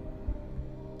say?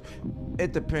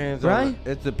 It depends. Right?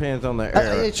 It depends on the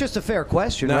era. It's just a fair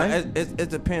question, No, right? it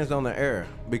depends on the era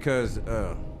because,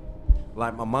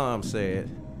 like my mom said,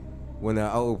 when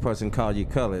an old person call you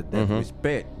colored, that's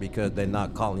respect because they're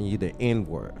not calling you the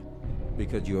N-word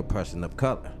because you're a person of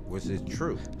color, which is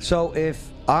true. So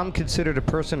if I'm considered a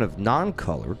person of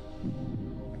non-color,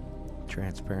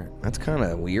 Transparent. that's kind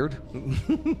of weird.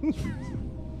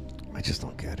 I just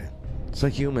don't get it. It's a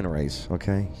human race,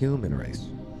 okay? Human race.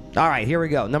 All right, here we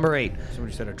go. Number 8.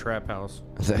 Somebody said a trap house.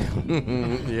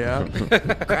 Yeah.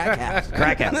 Crack house.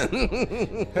 Crack house.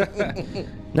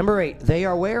 Number 8. They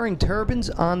are wearing turbans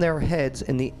on their heads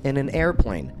in an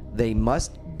airplane. They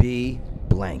must be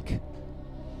blank.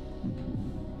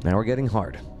 Now we're getting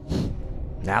hard.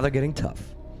 Now they're getting tough.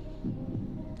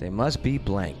 They must be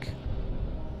blank.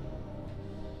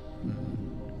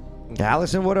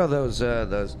 Allison, what are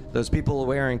those people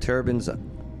wearing turbans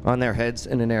on their heads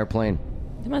in an airplane?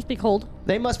 It must be cold.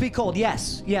 They must be cold.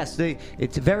 Yes.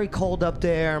 It's very cold up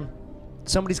there.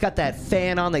 Somebody's got that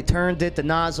fan on. They turned it, the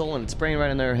nozzle, and it's spraying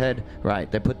right in their head.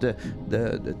 Right. They put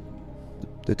the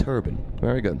turban.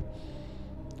 Very good.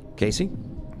 Casey?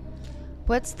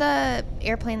 What's the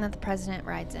airplane that the president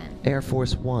rides in? Air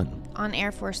Force One. On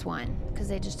Air Force One, because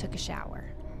they just took a shower.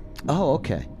 Oh,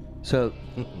 okay. So,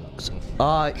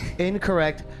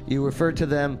 incorrect. You referred to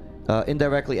them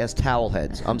indirectly as towel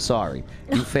heads. I'm sorry.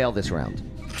 You failed this round.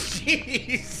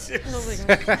 Jesus.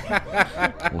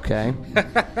 Okay.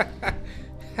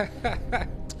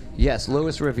 Yes,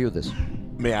 Lewis, review this.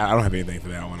 Man, I don't have anything for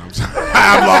that one. I'm sorry.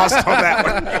 I'm lost on that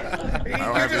one. I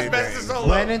don't have anything.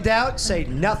 When in doubt, say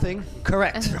nothing.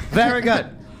 Correct. Very good.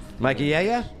 Mikey,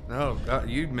 yeah? Oh, God,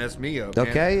 you messed me up. Man.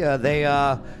 Okay,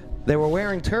 they were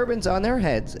wearing turbans on their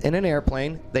heads in an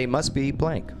airplane. They must be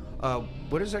blank.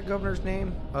 What is that governor's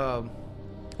name?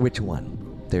 Which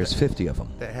one? There's 50 of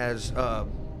them. That has a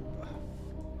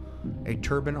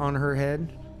turban on her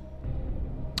head.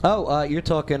 Oh, you're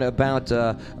talking about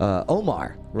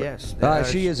Omar. Yes.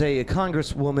 She is a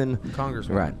congresswoman.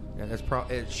 Right. Yeah, that's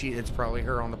it's probably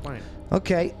her on the plane.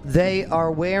 Okay, they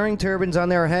are wearing turbans on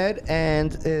their head,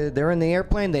 and they're in the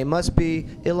airplane. They must be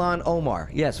Ilhan Omar.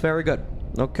 Yes, very good.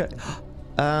 Okay.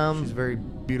 She's a very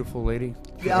beautiful lady.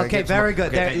 Yeah, okay, very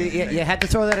good. You had to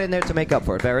throw that in there to make up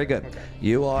for it. Very good. Okay.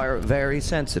 You are very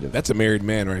sensitive. That's a married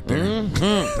man right there.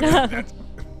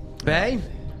 Mm-hmm. Bay?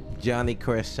 Johnny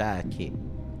Crest sidekick.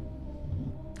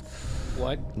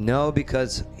 What? No,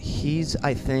 because he's,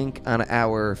 I think, on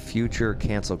our future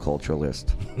cancel culture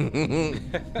list.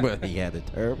 Well, he had a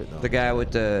turban on. The guy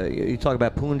with you talk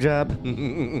about Punjab?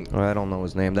 I don't know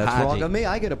his name. That's Haji. wrong of me.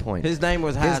 I get a point. His name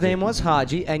was Haji. His name was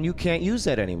Haji, and you can't use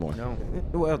that anymore. No.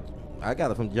 Well, I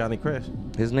got it from Johnny Crest.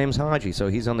 His name's Haji, so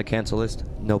he's on the cancel list.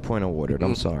 No point awarded.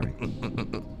 I'm sorry.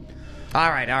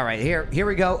 All right. Here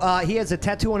we go. He has a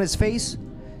tattoo on his face,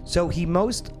 so he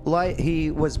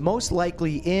was most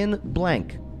likely in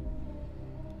blank.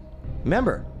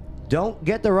 Remember, don't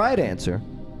get the right answer,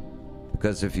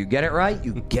 because if you get it right,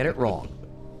 you get it wrong.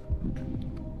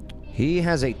 He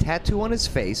has a tattoo on his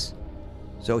face,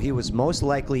 so he was most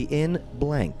likely in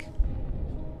blank.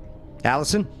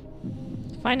 Allison?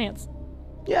 Finance.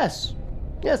 Yes,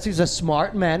 he's a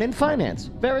smart man in finance.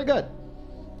 Very good.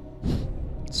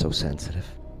 So sensitive.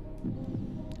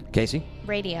 Casey?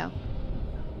 Radio.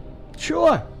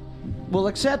 Sure. We'll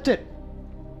accept it.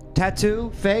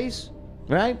 Tattoo, face,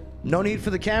 right? No need for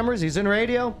the cameras. He's in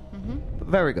radio. Mm-hmm.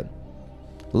 Very good.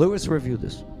 Lewis, review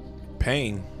this.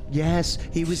 Pain. Yes,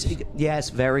 he was. Yes,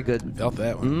 very good. Felt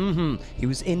that one. Mm-hmm. He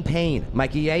was in pain.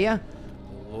 Mikey, yeah?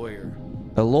 Lawyer.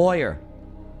 A lawyer.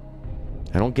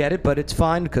 I don't get it, but it's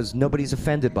fine because nobody's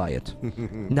offended by it.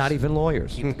 Not even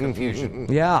lawyers. Keep the confusion.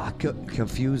 Yeah,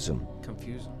 confuse them.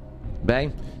 Confuse them.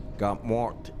 Bang? Got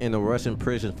marked in a Russian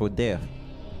prison for death.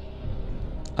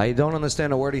 I don't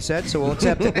understand a word he said, so we'll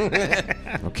accept it.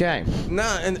 Okay.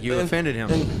 No, You offended him.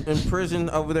 In prison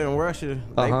over there in Russia,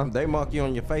 they mark you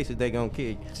on your face if they gonna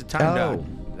kill you. It's a time dot.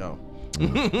 No.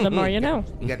 The more you know.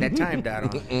 You got that time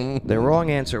dot on. The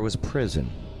wrong answer was prison.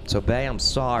 So, Bay, I'm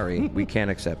sorry. We can't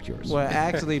accept yours. Well,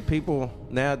 actually, people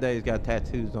nowadays got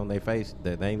tattoos on their face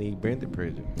that they ain't been to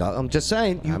prison. I'm just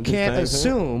saying, you I'm just can't saying,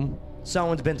 assume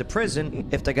someone's been to prison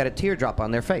if they got a teardrop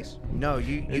on their face. No,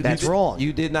 That's wrong.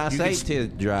 You did not say could-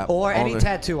 teardrop. Or on any the-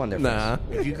 tattoo on their Nah.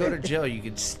 face. If you go to jail, you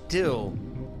could still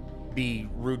be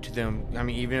rude to them. I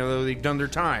mean, even though they've done their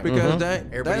time. Because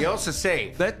Everybody else is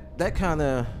safe. That kind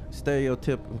of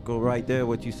stereotypical right there,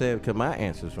 what you said, because my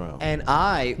answer's wrong. And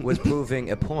I was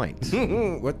proving a point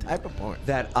What type of point?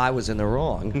 that I was in the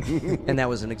wrong, and that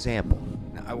was an example.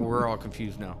 We're all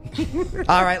confused now.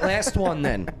 All right, last one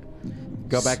then.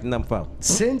 Go back to number 4.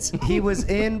 Since he was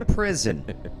in prison,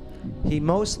 he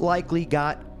most likely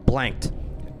got blanked.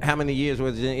 How many years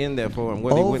was he in there for? And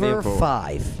what he went in Over for?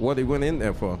 5. What he went in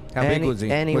there for? How big was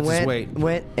he? And he What's his weight?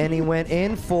 went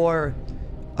in for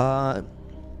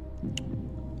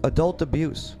adult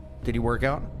abuse. Did he work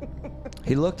out?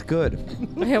 He looked good.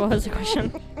 Okay, what was the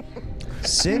question?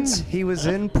 Since he was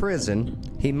in prison,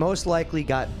 he most likely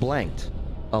got blanked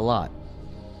a lot.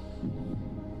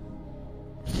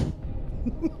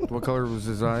 What color was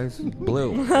his eyes?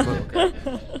 Blue. I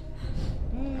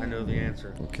know the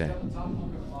answer. Okay.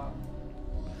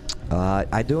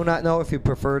 I do not know if you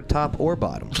preferred top or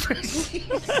bottom.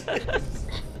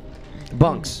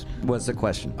 Bunks was the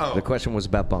question. Oh. The question was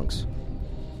about bunks.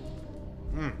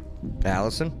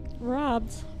 Allison?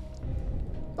 Robbed.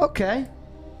 Okay.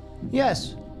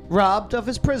 Yes. Robbed of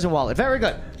his prison wallet. Very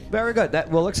good. Very good.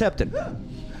 That we'll accept it.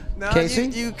 No, Casey?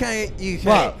 you can't. You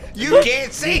What? can't. You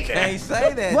can't say You can't that.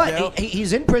 say that. What? Joe.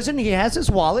 He's in prison. He has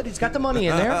his wallet. He's got the money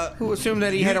in there. Who assumed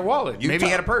that he had a wallet? Maybe he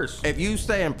had a purse. If you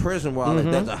say in prison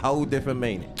wallet, that's a whole different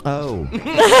meaning. Oh.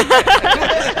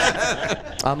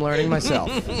 I'm learning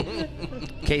myself.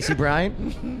 Casey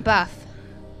Bryant? Buff.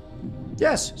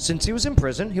 Yes, since he was in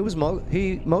prison,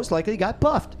 he most likely got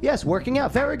buffed. Yes, working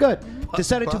out. Very good.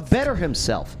 Decided to better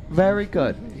himself. Very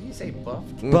good. Did you say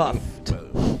buffed? Buffed.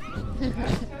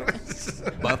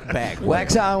 Buff back.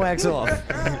 Wax on, wax off.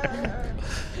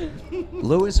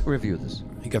 Lewis, review this.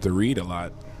 He got to read a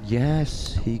lot.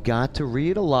 Yes, he got to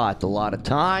read a lot of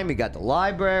time. He got the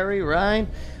library, right?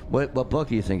 What book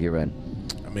do you think he read?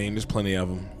 I mean, there's plenty of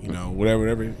them. You know,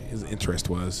 whatever his interest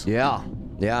was. Yeah.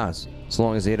 As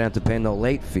long as he didn't have to pay no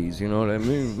late fees, you know what I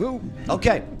mean? Woo.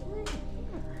 Okay.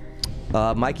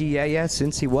 Mikey, yeah.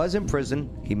 Since he was in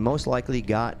prison, he most likely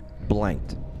got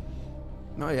blanked.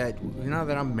 No, yeah. Now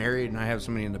that I'm married and I have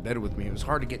somebody in the bed with me, it was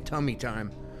hard to get tummy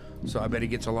time. So I bet he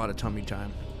gets a lot of tummy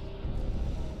time.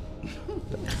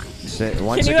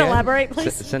 Once Can you elaborate,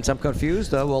 please? Since I'm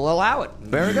confused, we'll allow it.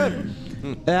 Very good.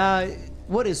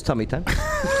 What is tummy time?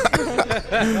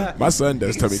 My son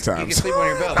does tummy You can times. sleep on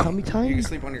your belly. Tummy time? You can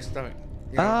sleep on your stomach.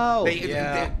 You Oh.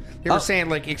 They were saying,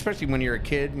 like, especially when you're a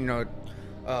kid, you know,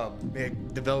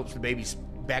 it develops the baby's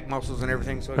back muscles and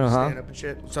everything, so I can stand up and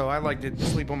shit. So I like to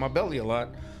sleep on my belly a lot,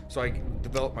 so I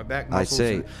develop my back muscles.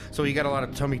 see. So you got a lot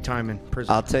of tummy time in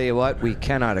prison. I'll tell you what, we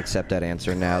cannot accept that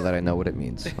answer now that I know what it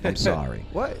means. I'm sorry.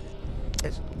 What?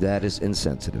 That is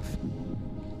insensitive.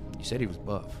 You said he was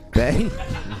buff. Bay,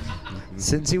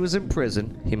 since he was in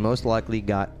prison, he most likely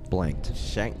got blanked.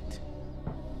 Shanked.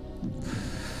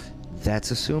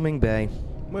 That's assuming, Bay.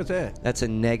 What's that? That's a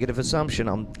negative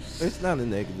assumption. It's not a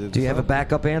negative. Do you have a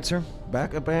backup answer?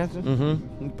 backup answer?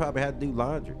 Mm-hmm. You probably had to do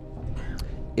laundry.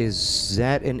 Is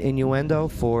that an innuendo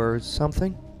for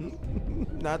something?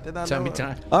 Not that I know. Tummy of.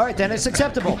 time. All right, then it's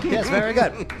acceptable. Yes, very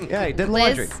good. Yeah, he did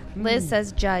laundry. Liz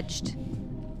says judged.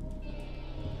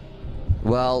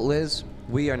 Well, Liz,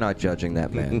 we are not judging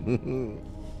that man.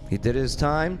 He did his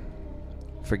time.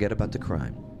 Forget about the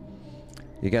crime.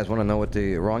 You guys want to know what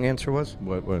the wrong answer was?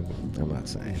 What? I'm not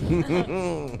saying.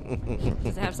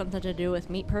 Does it have something to do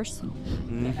with meat purse?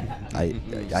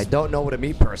 I don't know what a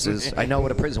meat purse is. I know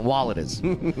what a prison wallet is.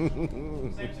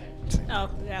 Oh,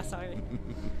 yeah, sorry.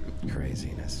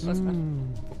 Craziness. That's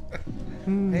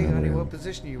Hey, honey, what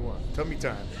position do you want? Tummy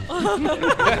time.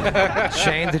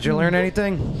 Shane, did you learn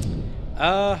anything?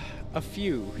 A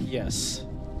few, yes.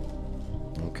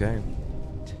 Okay.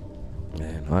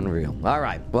 Man, unreal. All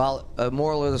right. Well,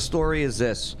 moral of the story is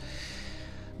this.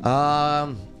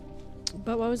 But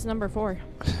what was number 4?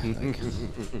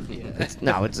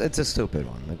 No, it's a stupid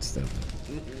one. It's stupid.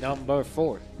 Number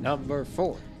 4. Number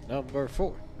 4. Number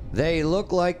 4. They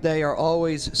look like they are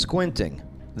always squinting.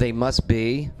 They must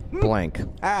be blank.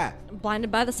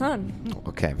 Blinded by the sun.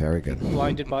 Okay, very good.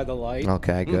 Blinded by the light.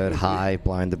 Okay, good. High,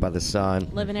 blinded by the sun.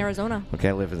 Live in Arizona.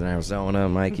 Okay, live in Arizona,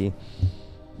 Mikey.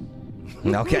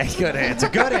 Okay, good answer.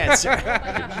 Good answer.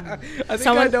 I think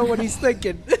I know what he's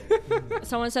thinking.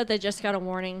 Someone said they just got a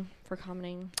warning for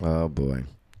commenting. Oh boy.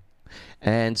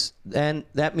 And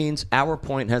that means our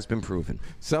point has been proven.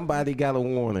 Somebody got a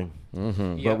warning,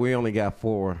 but we only got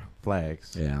 4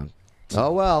 flags. Yeah.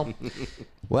 Oh well.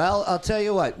 Well, I'll tell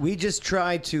you what. We just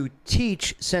tried to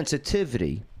teach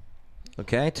sensitivity,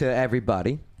 okay, to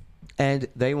everybody, and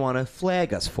they want to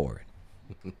flag us for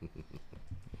it.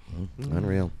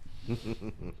 Unreal.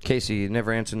 Casey, you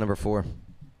never answered number 4.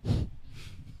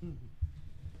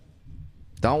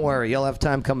 Don't worry, you'll have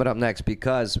time coming up next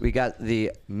because we got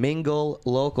the Mingle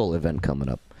Local event coming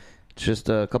up. It's just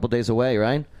a couple days away,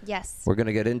 right? Yes. We're going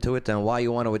to get into it and why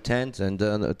you want to attend, and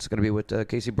it's going to be with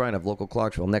Casey Bryant of Local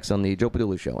Clarksville next on the Joe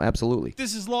Padula Show. Absolutely.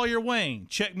 This is Lawyer Wayne.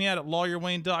 Check me out at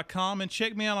lawyerwayne.com and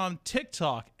check me out on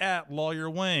TikTok at Lawyer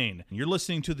Wayne. You're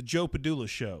listening to the Joe Padula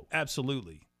Show.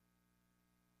 Absolutely.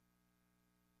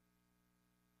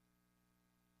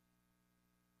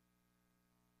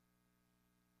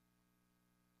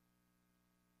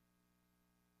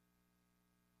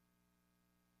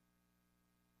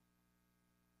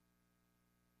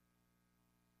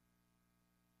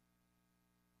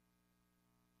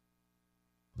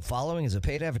 The following is a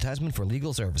paid advertisement for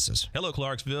legal services. Hello,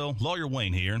 Clarksville. Lawyer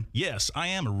Wayne here. Yes, I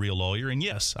am a real lawyer, and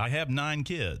yes, I have 9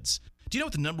 kids. Do you know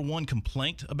what the number one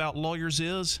complaint about lawyers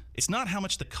is? It's not how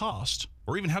much they cost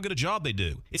or even how good a job they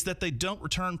do. It's that they don't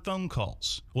return phone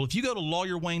calls. Well, if you go to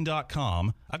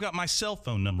lawyerwayne.com, I've got my cell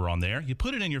phone number on there. You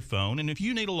put it in your phone, and if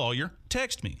you need a lawyer,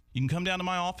 text me. You can come down to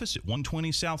my office at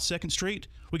 120 South 2nd Street.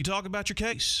 We can talk about your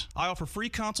case. I offer free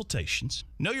consultations.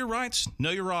 Know your rights, know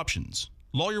your options.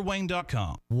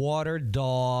 LawyerWayne.com. Water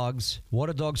dogs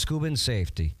Scuba and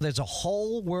Safety. There's a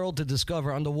whole world to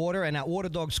discover underwater, and at Water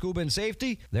Dog Scuba and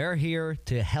Safety, they're here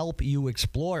to help you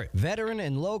explore it. Veteran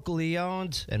and locally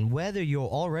owned, and whether you're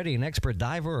already an expert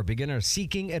diver or beginner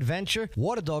seeking adventure,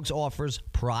 Water Dogs offers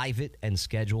private and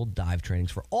scheduled dive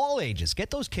trainings for all ages. Get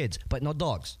those kids, but no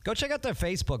dogs. Go check out their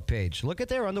Facebook page. Look at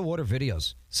their underwater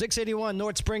videos. 681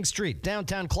 North Spring Street,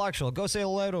 downtown Clarksville. Go say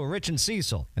hello to Rich and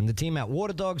Cecil and the team at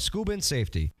Water Dog Scuba and Safety.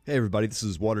 Hey everybody, this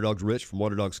is Water Dogs Rich from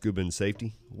Water Dog Scuba and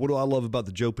Safety. What do I love about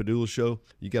the Joe Padula Show?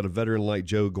 You got a veteran like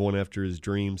Joe going after his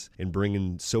dreams and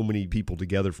bringing so many people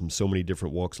together from so many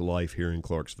different walks of life here in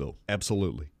Clarksville.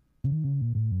 Absolutely.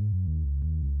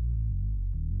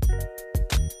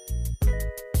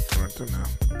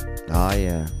 Oh,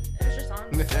 yeah.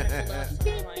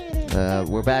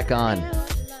 We're back on.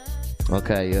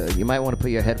 Okay, you might want to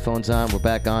put your headphones on. We're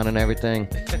back on and everything.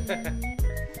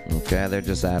 Okay, they're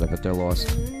just out of it. They're lost.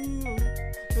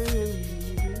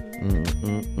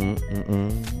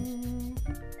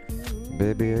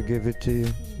 Baby, I give it to you.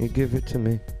 You give it to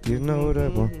me. You know what I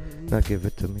want. Now give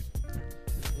it to me.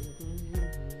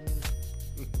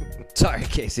 Sorry,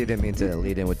 Casey. I didn't mean to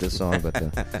lead in with this song, but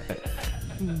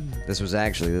this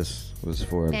was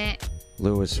for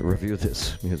Lewis review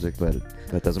this music, but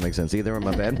that doesn't make sense either in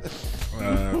my bed.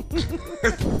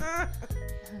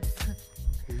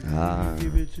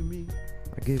 Give it to me.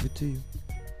 I gave it to you.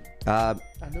 I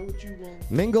know what you want.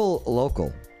 Mingle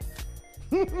local.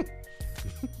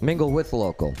 Mingle with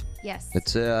local. Yes.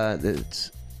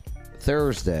 It's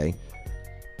Thursday.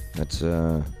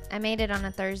 I made it on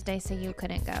a Thursday, so you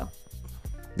couldn't go.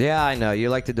 Yeah, I know. You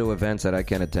like to do events that I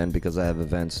can't attend because I have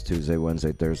events Tuesday,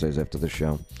 Wednesday, Thursdays after the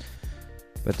show.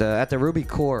 But at the Ruby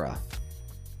Cora,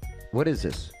 what is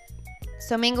this?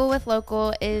 So Mingle with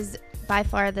Local is by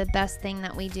far the best thing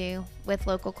that we do with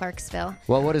Local Clarksville.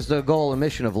 Well, what is the goal and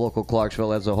mission of Local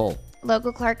Clarksville as a whole?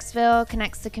 Local Clarksville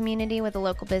connects the community with the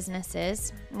local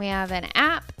businesses. We have an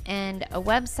app and a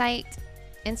website,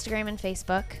 Instagram and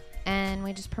Facebook, and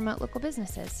we just promote local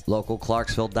businesses.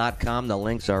 LocalClarksville.com. The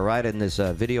links are right in this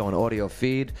video and audio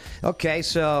feed. Okay,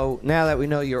 so now that we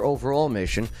know your overall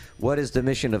mission, what is the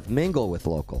mission of Mingle with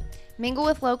Local? Mingle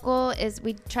with Local is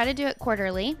we try to do it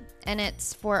quarterly, and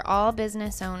it's for all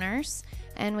business owners.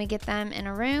 And we get them in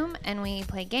a room, and we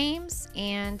play games,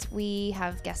 and we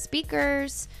have guest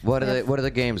speakers. What do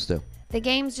the games do? The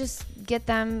games just get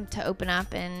them to open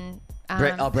up and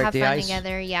break have the fun ice?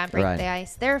 together. Yeah, break Right. the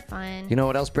ice. They're fun. You know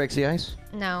what else breaks the ice?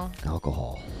 No.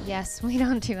 Alcohol. Yes, we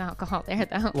don't do alcohol there,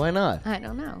 though. Why not? I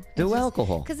don't know. Do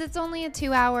alcohol. Because it's only a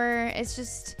 2-hour. It's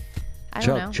just, I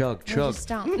don't know. Chug. We just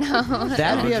don't know.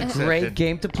 That'd be a great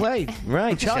game to play.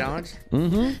 Right, chug. Challenge?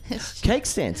 Mm-hmm. Cake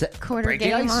stands. Quarter Break the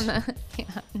game ice. on the. Yeah,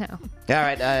 no. All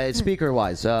right,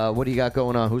 speaker-wise, what do you got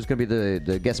going on? Who's going to be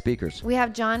the guest speakers? We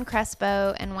have John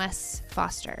Crespo and Wes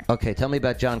Foster. Okay, tell me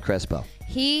about John Crespo.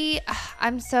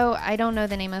 I don't know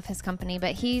the name of his company,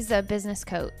 but he's a business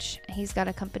coach. He's got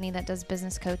a company that does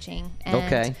business coaching. And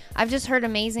Okay. I've just heard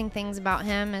amazing things about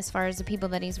him as far as the people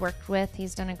that he's worked with.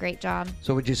 He's done a great job.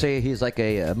 So would you say he's like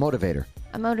a motivator?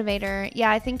 A motivator. Yeah,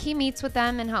 I think he meets with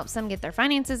them and helps them get their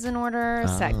finances in order,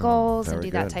 set goals, and very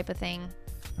do that good. type of thing.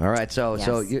 All right, so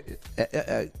Yes. you,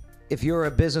 if you're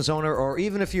a business owner, or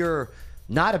even if you're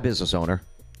not a business owner,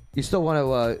 you still want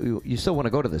to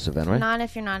go to this event, right? Not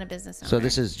if you're not a business owner. So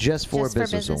this is just for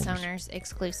business business owners. owners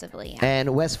exclusively. Yeah.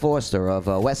 And Wes Foster of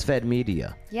Westfed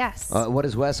Media. Yes. What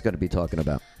is Wes going to be talking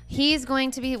about? He's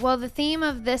going to be, the theme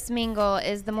of this mingle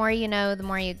is the more you know, the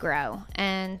more you grow.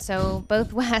 And so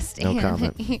both West No and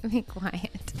comment. you be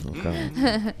quiet.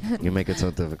 Okay. You make it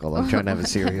so difficult. I'm trying to have a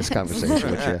serious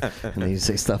conversation with you, and then you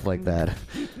say stuff like that.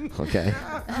 Okay.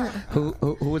 Who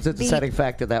was the deciding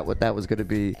factor that was going to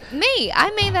be? Me. I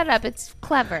made that up. It's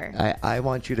clever. I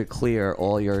want you to clear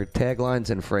all your taglines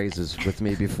and phrases with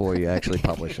me before you actually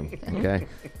publish them. Okay.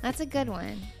 That's a good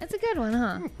one. That's a good one,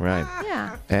 huh? Right.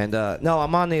 Yeah. And no,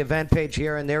 I'm on the event page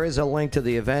here, and there is a link to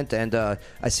the event, and I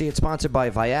see it's sponsored by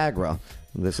Viagra.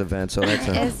 This event, so that's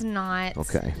It's not.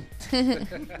 okay.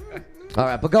 All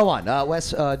right, but go on.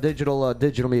 West digital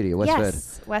media. Westfed.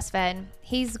 Yes, Westfed.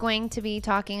 He's going to be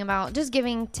talking about just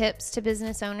giving tips to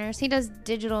business owners. He does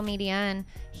digital media, and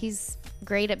he's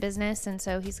great at business, and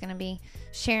so he's going to be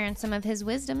sharing some of his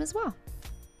wisdom as well.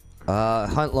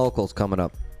 Hunt Local's coming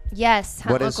up. Yes,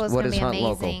 Hunt Local is going to be Hunt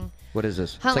amazing. Local? What is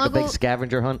this? Hunt It's like a big Local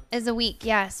scavenger hunt. Is a week,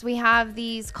 yes. We have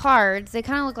these cards. They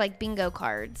kind of look like bingo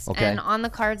cards. Okay. And on the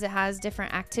cards, it has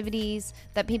different activities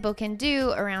that people can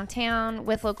do around town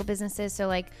with local businesses. So,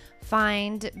 like,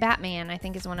 find Batman, I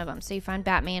think is one of them. So you find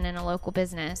Batman in a local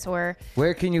business, or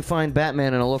Where can you find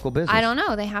Batman in a local business? I don't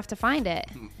know. They have to find it.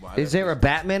 Is there a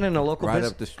Batman in a local Right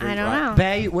business? up the street. I don't know.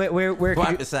 Bay, where can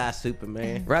Right you, beside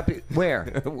Superman.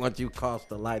 where? Once you cross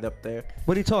the light up there,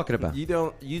 What are you talking about? you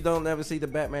don't ever see the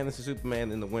Batman and the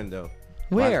Superman in the window.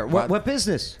 Where? Why- What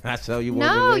business? I tell you what.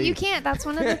 No, you can't. That's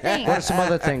one of the things. What are some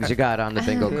other things you got on the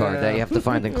bingo card that you have to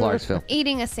find in Clarksville?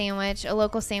 Eating a sandwich, a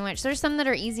local sandwich. There's some that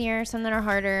are easier, some that are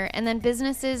harder, and then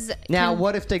businesses. Now, can-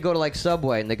 what if they go to like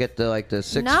Subway and they get the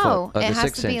 6 No, foot, it the has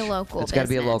 6 to be inch? a local. It's got to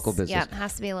be a local business. Yep, it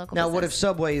has to be a local. Now, business. what if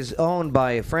Subway is owned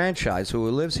by a franchise who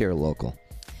lives here local?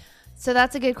 So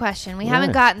that's a good question. We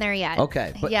haven't gotten there yet.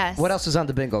 Okay. But yes. What else is on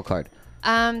the bingo card?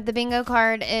 The bingo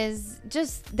card is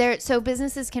just there, so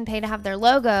businesses can pay to have their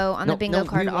logo on the bingo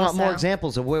card. We also, want more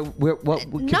examples of what we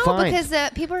can no, find. because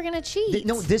people are gonna cheat.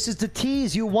 No, this is the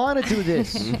tease. You want to do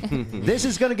this. This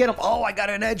is gonna get them. Oh, I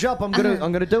got an edge up. I'm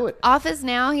gonna do it. Office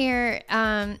Now here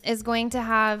is going to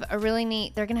have a really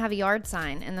neat. They're gonna have a yard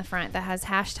sign in the front that has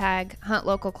hashtag Hunt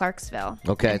Local Clarksville.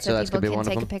 Okay, And so that's gonna be people one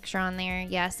can of take them? a picture on there.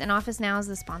 Yes, and Office Now is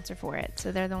the sponsor for it,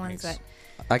 so they're the ones that.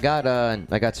 I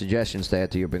got suggestions to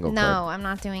add to your bingo No, card. I'm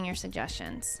not doing your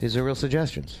suggestions. These are real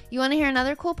suggestions. You want to hear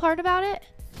another cool part about it?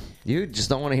 You just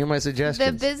don't want to hear my The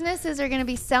suggestions. businesses are going to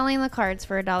be selling the cards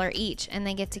for $1 each, and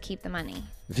they get to keep the money.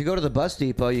 If you go to the bus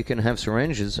depot, you can have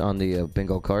syringes on the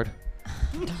bingo card.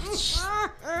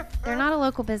 They're not a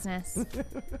local business.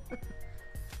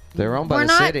 They're owned by We're the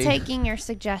not city. taking your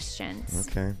suggestions.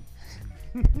 Okay.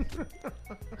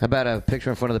 How about a picture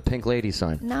in front of the Pink Lady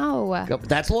sign? No.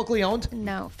 That's locally owned?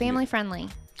 No. Family friendly.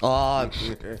 Oh,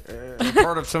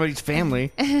 Part of somebody's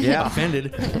family. Yeah.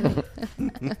 Offended.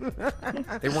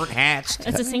 They weren't hatched.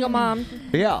 It's a single mom.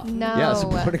 yeah. No. Yeah,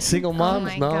 supporting single moms? Oh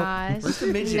my no. gosh. Where's the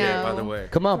midget at, by the way?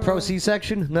 Come on, pro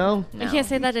C-section? No? You can't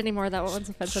say that anymore. That one's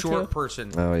offensive Short too.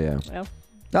 person. Oh, yeah.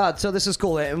 Well, So this is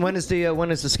cool. And when is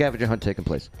the scavenger hunt taking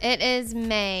place? It is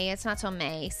May. It's not till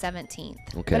May 17th.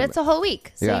 Okay. But it's a whole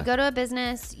week. So Yeah. you go to a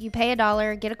business, you pay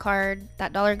 $1, get a card.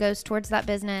 That $1 goes towards that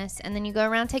business. And then you go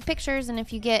around, take pictures. And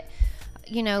if you get,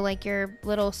 like your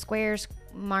little squares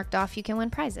marked off, you can win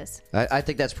prizes. I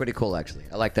think that's pretty cool, actually.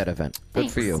 I like that event. Good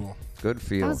for Thanks. you. Good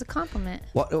for you. That was a compliment.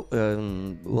 What?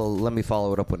 Well, let me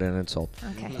follow it up with an insult.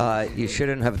 Okay. You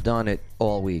shouldn't have done it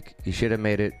all week. You should have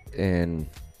made it in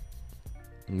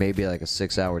maybe like a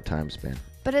 6-hour time span.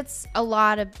 But it's a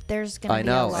lot of. There's gonna I be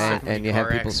a know, lot. and you have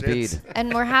Car people accidents. speed.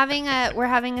 And we're having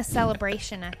a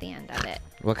celebration at the end of it.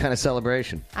 What kind of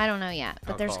celebration? I don't know yet,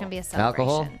 but there's gonna be a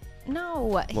Alcohol? celebration. No,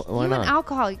 why you not? and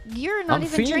alcohol. You're not I'm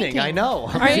even fiending. drinking. I know.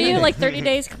 I'm are you fiending. like 30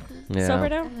 days sober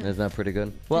now? Isn't that pretty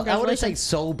good? Well, I wouldn't say Congratulations.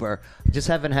 sober. I just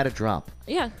haven't had a drop.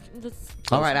 Yeah. That's,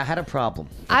 All right, I had a problem.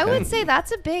 I would say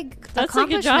that's a big That's a good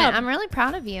accomplishment. job. I'm really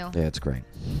proud of you. Yeah, it's great.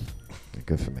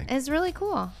 Good for me. It's really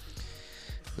cool.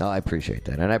 No, I appreciate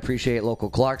that, and I appreciate local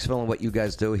Clarksville and what you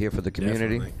guys do here for the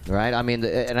community. Definitely. Right? I mean,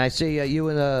 and I see you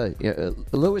and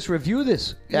Lewis review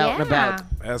this out and about.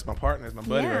 That's my partner. That's my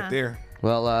buddy Yeah. right there.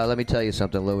 Well, let me tell you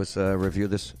something, Lewis. Review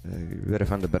this. You better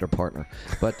find a better partner.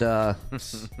 But no,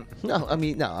 I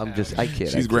mean, no. I kid.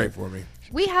 She's great for me.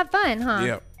 We have fun, huh?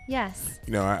 Yep. Yes.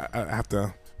 I have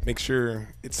to make sure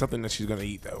it's something that she's gonna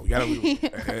eat though. You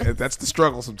gotta. That's the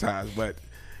struggle sometimes, but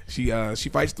she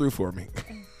fights through for me.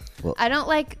 I don't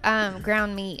like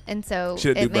ground meat, and so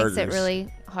Should it do makes it burgers.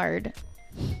 really hard.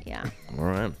 Yeah. All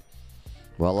right.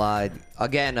 Well,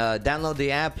 again, download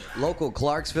the app, Local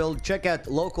Clarksville. Check out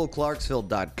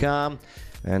localclarksville.com.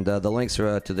 And the links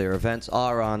to their events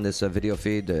are on this video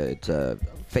feed. It's a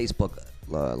Facebook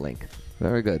link.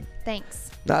 Very good. Thanks.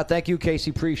 Thank you,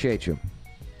 Casey. Appreciate you.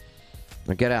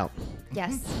 Now get out.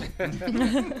 Yes.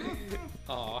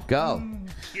 Go.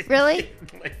 Really?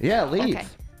 Yeah, leave. Okay.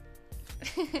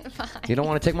 Fine. You don't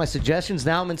want to take my suggestions?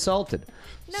 Now I'm insulted.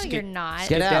 No, you're not.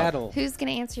 Get out. Who's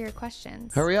gonna answer your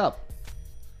questions? Hurry up.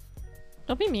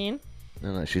 don't be mean.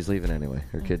 No, she's leaving anyway.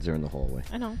 Her kids are in the hallway.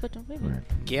 I know, but don't be mean.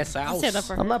 Guess I'll say that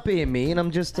for I'm her. not being mean. I'm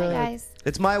just. Bye, guys.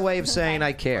 It's my way of saying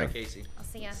I care. Casey. I'll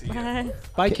see ya. Bye.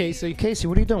 Bye, Casey. Casey,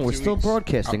 what are you doing? We're still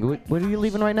broadcasting. What are you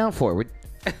leaving right now for?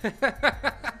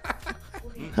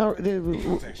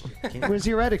 Where's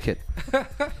your etiquette?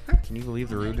 Can you believe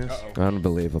the rudeness?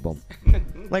 Unbelievable.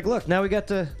 Like, look, now we got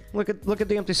to look at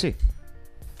the empty seat.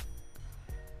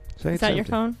 Say Is it's that your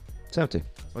empty. phone? It's empty.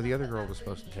 Well, the other girl was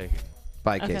supposed to take it.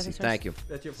 Bye, Okay, Casey. that's yours. Thank you.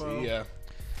 That's your phone. Yeah.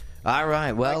 All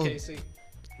right. Well, Bye, Casey.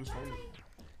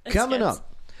 coming Yes.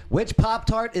 up, Which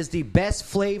Pop-Tart is the best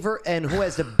flavor and who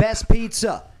has the best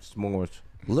pizza? S'mores.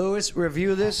 Lewis,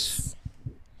 review this.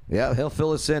 Yeah, he'll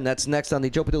fill us in. That's next on the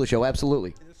Joe Padula Show.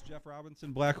 Absolutely. This is Jeff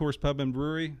Robinson, Black Horse Pub and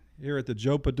Brewery, here at the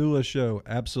Joe Padula Show.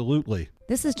 Absolutely.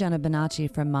 This is Jenna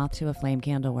Bonacci from Moth to a Flame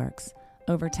Candleworks.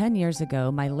 Over 10 years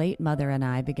ago, my late mother and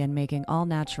I began making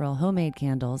all-natural homemade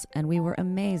candles, and we were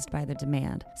amazed by the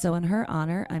demand. So in her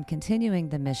honor, I'm continuing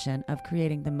the mission of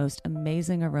creating the most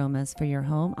amazing aromas for your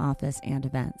home, office, and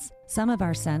events. Some of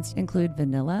our scents include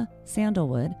vanilla,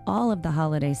 sandalwood, all of the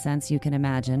holiday scents you can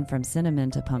imagine from cinnamon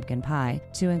to pumpkin pie,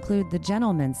 to include the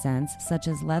gentleman scents such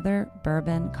as leather,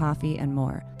 bourbon, coffee, and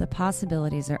more. The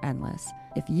possibilities are endless.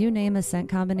 If you name a scent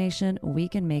combination, we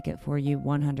can make it for you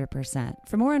 100%.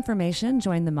 For more information,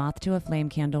 join the Moth to a Flame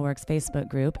Candleworks Facebook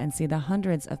group and see the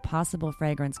hundreds of possible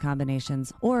fragrance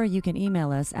combinations, or you can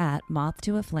email us at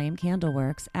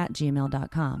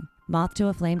mothtoaflamecandleworks@gmail.com. Moth to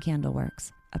a Flame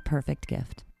Candleworks, a perfect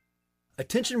gift.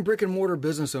 Attention brick and mortar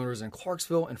business owners in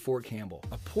Clarksville and Fort Campbell.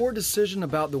 A poor decision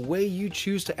about the way you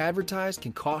choose to advertise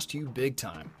can cost you big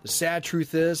time. The sad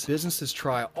truth is, businesses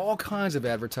try all kinds of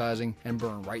advertising and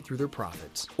burn right through their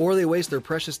profits. Or they waste their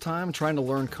precious time trying to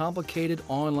learn complicated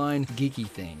online geeky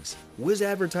things. Wiz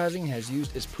Advertising has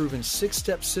used its proven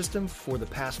 6-step system for the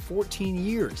past 14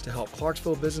 years to help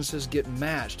Clarksville businesses get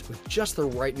matched with just the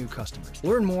right new customers.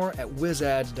 Learn more at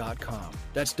wizads.com.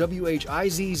 That's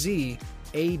WHIZZADS.com.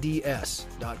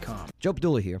 Joe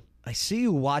Padula here. I see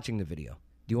you watching the video.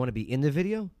 Do you want to be in the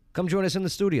video? Come join us in the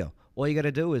studio. All you got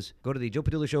to do is go to the Joe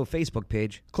Padula Show Facebook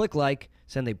page, click like,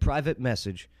 send a private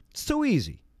message. It's too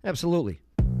easy. Absolutely.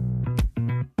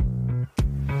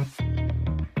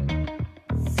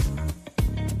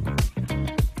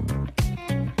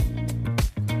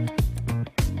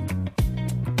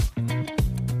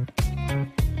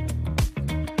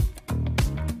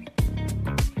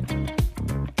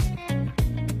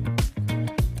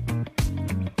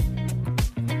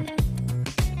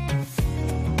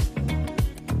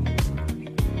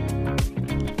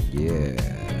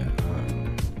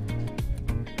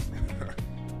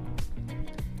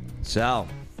 So,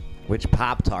 which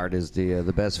Pop-Tart is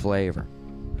the best flavor?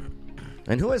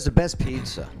 And who has the best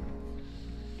pizza?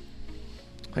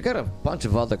 I got a bunch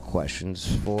of other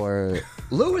questions for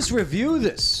Lewis. Review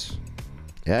this.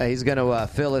 Yeah, he's going to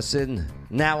fill us in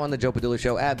now on the Joe Padula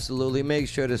Show. Absolutely. Make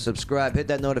sure to subscribe, hit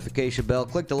that notification bell,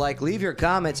 click the like, leave your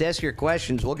comments, ask your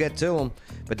questions. We'll get to them.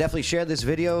 But definitely share this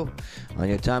video on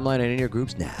your timeline and in your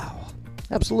groups now.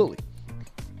 Absolutely.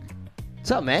 What's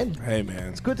up, man? Hey, man.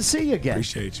 It's good to see you again.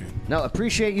 Appreciate you. No,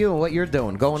 appreciate you and what you're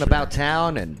doing. Going about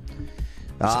town and...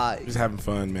 just having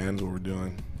fun, man, is what we're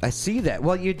doing. I see that.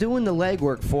 Well, you're doing the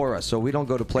legwork for us, so we don't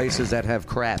go to places that have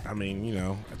crap. I mean, you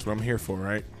know, that's what I'm here for,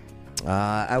 right?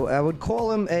 I would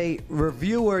call him a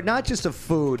reviewer, not just of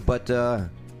food, but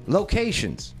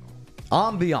locations,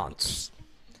 ambiance,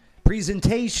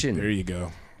 presentation. There you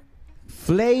go.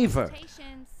 Flavor.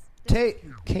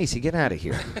 Casey, get out of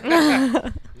here.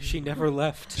 She never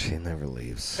left. She never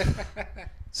leaves.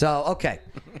 So, okay.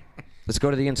 Let's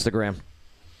go to the Instagram.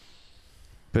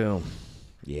 Boom.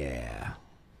 Yeah.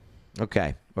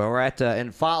 Okay. Well, we're at,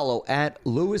 and follow at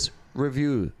Lewis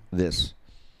Review This.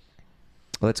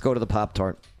 Let's go to the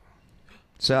Pop-Tart.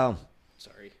 So.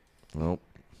 Sorry. Oh,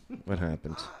 what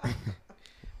happened?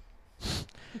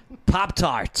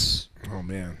 Pop-Tarts. Oh,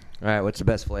 man. All right, what's the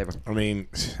best flavor? I mean,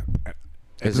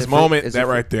 at this moment, that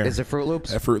right there. Is it Fruit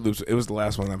Loops? That Fruit Loops. It was the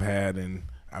last one I've had, and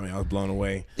I mean, I was blown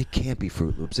away. It can't be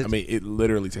Fruit Loops. I mean, it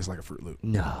literally tastes like a Fruit Loop.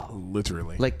 No.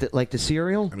 Literally. Like the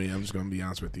cereal? I mean, I'm just going to be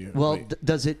honest with you. Well,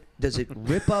 does it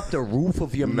rip up the roof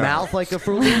of your mouth like a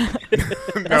Fruit Loop?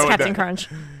 That's Captain Crunch.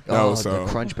 No, the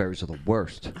Crunch Berries are the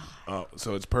worst. Oh,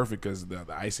 so it's perfect because the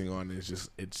icing on it is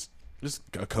just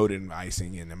coated in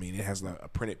icing, and I mean, it has a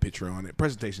printed picture on it.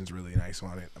 Presentation's really nice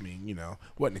on it. I mean, you know,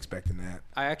 wasn't expecting that.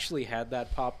 I actually had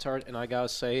that Pop-Tart, and I gotta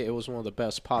say, it was one of the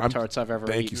best Pop-Tarts I've ever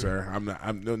eaten. Thank you, sir.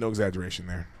 I'm no exaggeration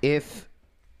there.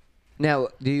 Now,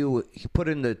 do you put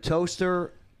it in the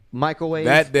toaster, microwave?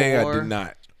 That day I did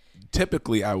not.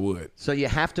 Typically, I would. So you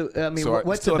have to. I mean, so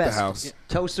what's still the at best? The house.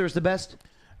 Toaster's the best.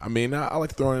 I mean, I like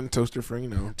to throw it in the toaster for 2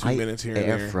 minutes here and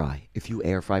there. Air fry. If you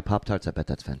air fry Pop-Tarts, I bet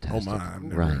that's fantastic. Oh my, I've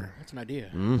never, right? That's an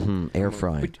idea. Mm-hmm. Air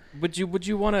fry. Would you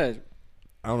want to?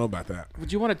 I don't know about that.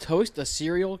 Would you want to toast a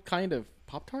cereal kind of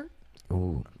Pop-Tart?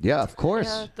 Oh, yeah, of course.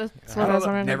 Yeah, that's what I was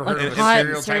wondering. Never Like heard of hot a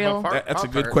cereal cereal. type of That's a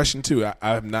good question too. I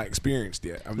have not experienced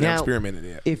yet. I've never experimented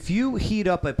yet. If you heat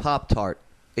up a Pop-Tart,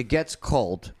 it gets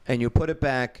cold, and you put it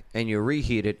back and you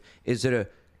reheat it. Is it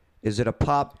a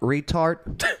pop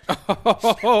retard?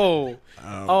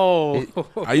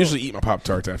 I usually eat my Pop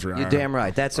Tarts after. You're damn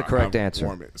right. That's the correct answer.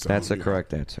 Warm it, so, That's the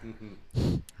correct answer.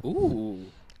 Ooh.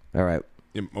 All right.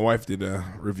 Yeah, my wife did a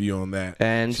review on that,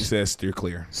 and she says steer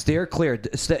clear. Steer clear.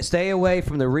 Stay away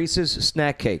from the Reese's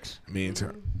snack cakes. I mean,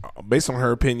 based on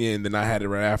her opinion, and then I had it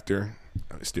right after.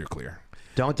 Steer clear.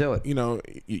 Don't do it. You know,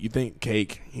 you think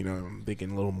cake. You know, I'm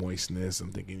thinking a little moistness.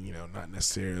 I'm thinking, not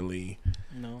necessarily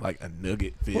like a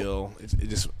nugget feel.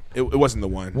 It wasn't the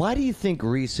one. Why do you think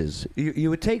Reese's? You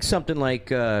would take something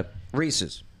like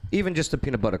Reese's, even just the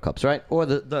peanut butter cups, right? Or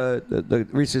the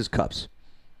Reese's cups.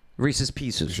 Reese's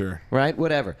Pieces. Sure. Right?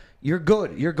 Whatever. You're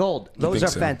good. You're gold. Those are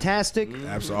fantastic.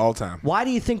 Absolutely, all the time. Why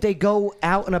do you think they go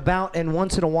out and about and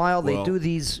once in a while they do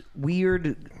these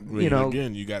weird,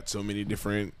 Again, you got so many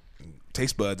different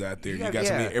taste buds out there. You got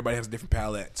so many, everybody has different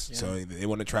palettes. So they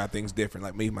want to try things different.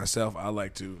 Like me, myself, I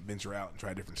like to venture out and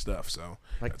try different stuff. So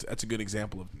that's a good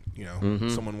example of,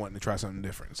 someone wanting to try something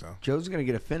different. So Joe's going to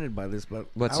get offended by this, but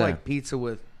What's I that? like pizza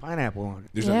with pineapple on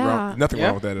it. There's nothing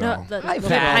wrong with that at all. The I've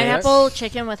had pineapple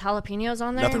chicken with jalapenos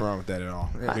on there. Nothing wrong with that at all.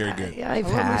 Very good. I've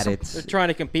had it. They're trying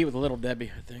to compete with Little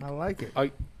Debbie, I think. I like it.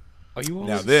 Are you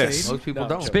Now this. Most people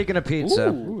don't. Speaking of pizza.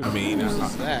 Ooh, I mean,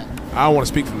 that? I don't want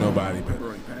to speak for nobody, but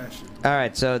All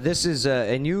right, so this is,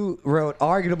 and you wrote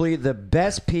arguably the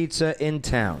best pizza in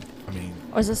town. I mean,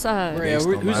 Was this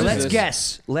Let's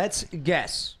guess. Let's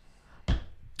guess.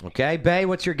 Okay, Bay,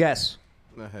 what's your guess?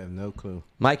 I have no clue.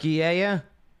 Mikey, yeah?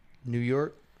 New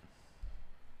York.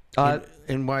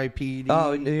 NYPD.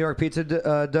 Oh, New York Pizza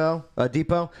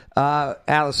Depot.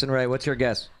 Allison Ray, what's your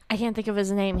guess? I can't think of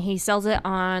his name. He sells it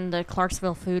on the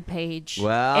Clarksville food page.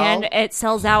 Well, and it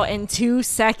sells out in 2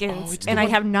 seconds, it's and the I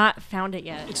one- have not found it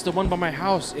yet. It's the one by my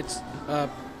house. It's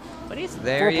What is it?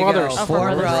 there Four you Brothers. go. Oh, Four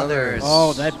Four Brothers.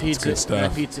 Oh, that pizza! good stuff.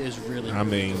 That pizza is really. I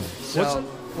mean,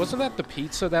 wasn't that the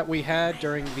pizza that we had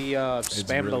during the Spam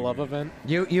really the Love good. event?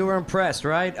 You were impressed,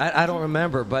 right? I don't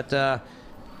remember, but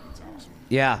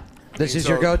yeah. This is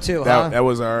your go-to, huh? That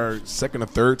was our second or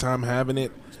third time having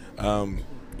it.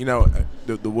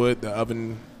 The wood, the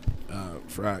oven,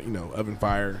 oven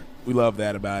fire. We love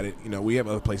that about it. We have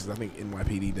other places. I think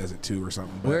NYPD does it too or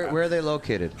something. But Where are they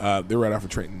located? they're right off of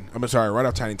Trenton. I'm sorry, right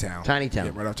off Tiny Town. Tiny Town.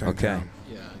 Yeah, right off Tiny Town.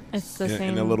 Yeah. It's the In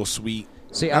same. a little suite.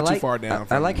 See, not I like too far down. I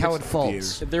from like how it the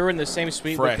folds. theater. They're in the same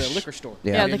suite with Fresh. the liquor store.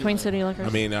 Yeah, the Queen City Liquor. I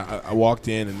mean, I walked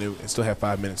in and it still had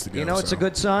 5 minutes to go. It's a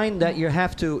good sign that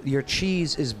your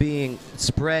cheese is being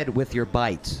spread with your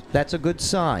bites. That's a good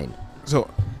sign. So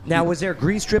Now, was there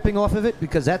grease dripping off of it?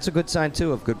 Because that's a good sign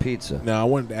too of good pizza. now I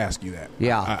wanted to ask you that.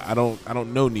 Yeah. I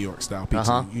don't know New York style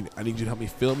pizza. Uh-huh. I need you to help me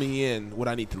fill me in what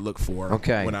I need to look for.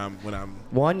 Okay. When I'm.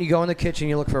 One, you go in the kitchen,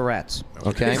 you look for rats.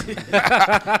 Okay.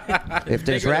 If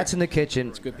there's rats in the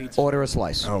kitchen, good pizza. order a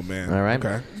slice. Oh man. All right.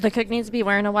 Okay. The cook needs to be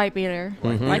wearing a white beater.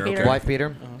 Mm-hmm. White beater. Wife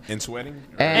beater. And sweating.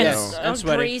 And- And And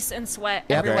sweating. grease and sweat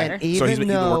Yep, everywhere. and So he's even been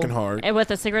though working hard. And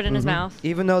with a cigarette in his mouth.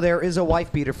 even though there is a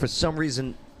wife beater, for some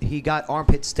reason he got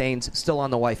armpit stains still on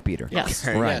the wife beater. Yes.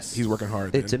 Okay, Right. He's working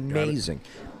hard. It's then. Got it. amazing.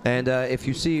 And if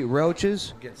you see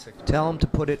roaches, tell them to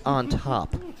put it on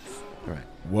top. All right.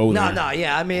 Whoa No, there. no,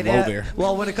 yeah. I mean, Whoa there.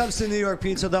 well, when it comes to New York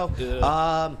pizza, though,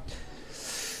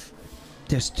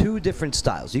 there's two different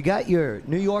styles. You got your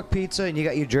New York pizza and you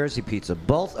got your Jersey pizza.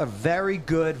 Both are very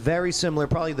good, very similar.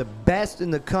 Probably the best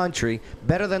in the country.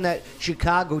 Better than that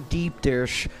Chicago deep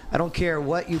dish. I don't care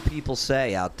what you people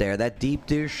say out there. That deep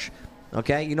dish,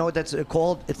 okay? You know what that's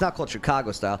called? It's not called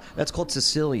Chicago style. That's called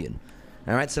Sicilian.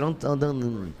 All right, so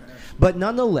don't. But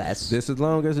nonetheless, Just as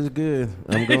long as it's good,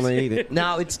 I'm gonna eat it.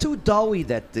 now it's too doughy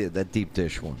that deep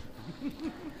dish one.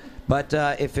 But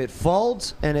if it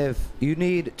folds and if you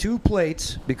need 2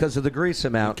 plates because of the grease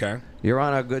amount, Okay. you're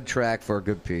on a good track for a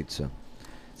good pizza.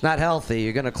 It's not healthy.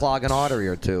 You're going to clog an artery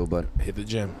or two, but Hit the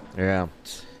gym. yeah.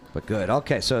 But good.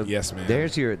 Okay, so Yes, man.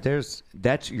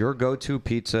 That's your go-to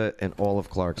pizza in all of I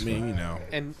Clarksville.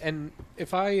 mean, And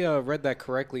if I read that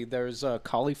correctly, there's a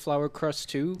cauliflower crust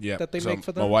too Yeah. that they so make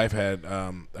for them. My wife had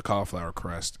a cauliflower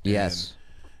crust. Yes.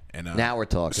 And Now we're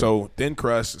talking. So thin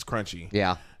crust is crunchy.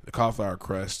 Yeah. The cauliflower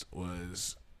crust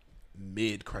was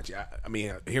mid crunchy. I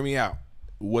mean, hear me out.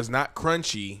 Was not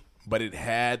crunchy, but it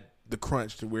had the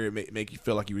crunch to where it make you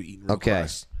feel like you were eating real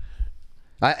crust.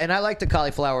 And I like the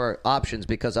cauliflower options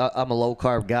because I'm a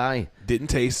low-carb guy. Didn't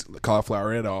taste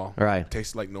cauliflower at all. Right.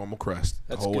 Tasted like normal crust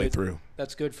the That's whole way good. through.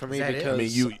 That's good for me that it? because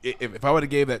I mean, if I would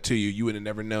have gave that to you, you would have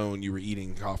never known you were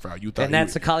eating cauliflower. You thought And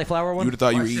that's the cauliflower You one? would have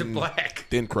thought you were Why is it eating black?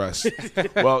 thin crust.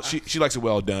 Well, she likes it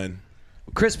well done.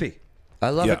 Crispy. I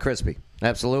love Yeah. it crispy.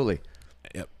 Absolutely.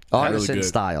 Yep. Artisan Really good.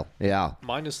 style. Yeah.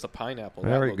 minus the pineapple.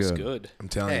 Very that looks good. good. I'm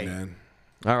telling Hey. you, man.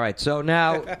 All right. So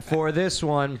now for this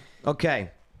one, okay.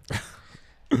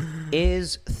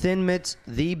 Is Thin Mints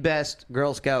the best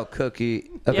Girl Scout cookie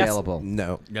available?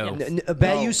 No.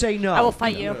 Bet you say no. I will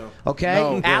fight you. Okay,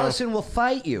 No. Allison will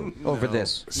fight you over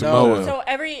this. Samoa. So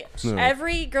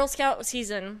every Girl Scout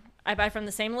season, I buy from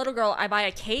the same little girl. I buy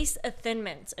a case of Thin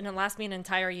Mints, and it lasts me an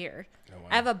entire year.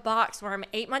 I have a box where I'm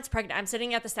 8 months pregnant. I'm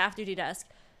sitting at the staff duty desk.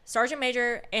 Sergeant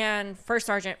Major and First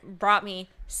Sergeant brought me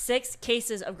 6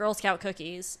 cases of Girl Scout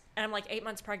cookies, and I'm like 8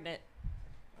 months pregnant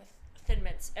with Thin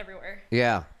Mints everywhere.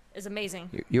 Yeah. It's amazing.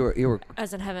 You were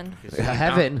As in heaven.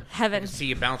 heaven. Heaven. See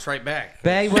you bounce right back.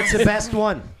 Bay, what's the best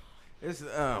one? It's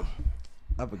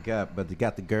I forgot, but they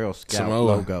got the Girl Scout Samoa.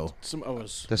 logo.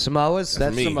 Samoas. The Samoas? That's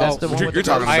That's me. that's the one You're with the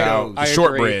talking about the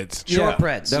shortbreads.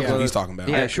 Shortbreads. That's what he's talking about.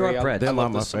 Yeah, shortbreads. Them are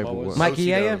my favorite ones. Mikey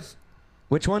Yaya?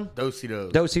 Which one?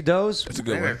 Do-si-dos. Do-si-dos? That's a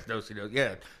good one. Do-si-dos.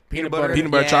 Yeah. Peanut butter.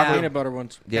 Peanut butter chocolate. Peanut butter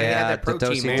ones. Yeah, they had Yeah, that the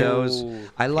protein, man. do-si-dos. Ooh,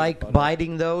 I like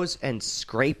biting those and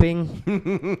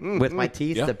scraping with my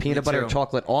teeth Yeah, the peanut me butter too.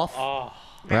 chocolate off. Oh,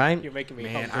 Right? you're making me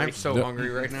Man, hungry. I'm so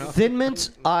hungry right now. Thin Mints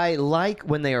I like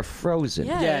when they are frozen.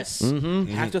 Yes. You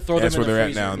have to throw That's them where in they're the at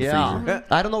freezer. now in the Yeah. freezer.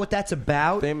 I don't know what that's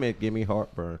about. They make give me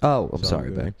heartburn. Oh, I'm So sorry,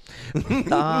 good. babe.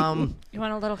 You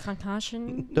want a little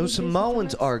concoction? Those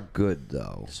Samoans are good,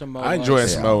 though. Samoa. I enjoy a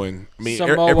Samoan. I mean,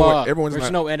 Samoa. everyone's There's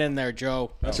not. no N in there,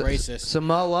 Joe. That's racist.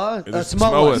 Samoa? There's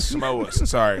Samoas. Samoas.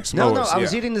 Sorry, Samoas. No, I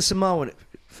was yeah. eating the Samoan.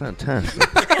 Fantastic.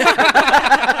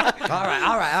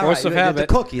 all right. Force of habit.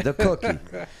 The cookie.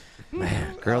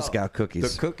 Man, Girl Scout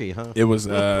cookies. The cookie, huh? It was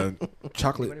chocolate to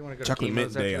chocolate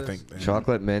mint Chemo's day, I after think.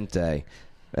 Chocolate mint day.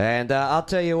 And I'll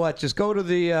tell you what, just go to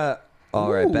the,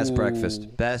 all right, best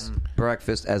breakfast. Best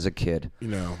breakfast as a kid. You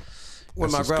know,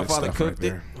 When that's my just good grandfather stuff cooked right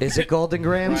it. there. Is it Golden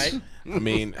Grams? Right? I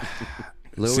mean,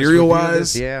 Lewis cereal reviewed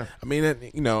wise, this, yeah. I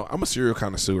mean, you know, I'm a cereal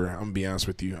connoisseur. I'm gonna be honest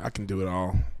with you. I can do it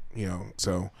all. You know,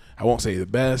 so I won't say the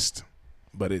best,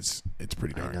 but it's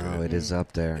pretty darn No, good. it is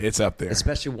up there. It's up there,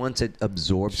 Especially once it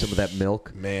absorbs some of that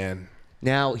milk. man.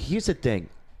 Now, here's the thing.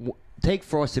 Take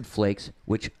Frosted Flakes,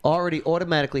 which already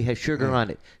automatically has sugar on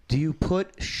it. Do you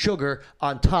put sugar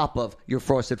on top of your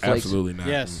Frosted Flakes? Absolutely not.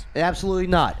 Yes. Absolutely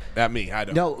not. Not me. I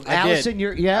don't. No, I Allison,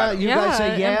 did. you guys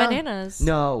say yeah. And bananas.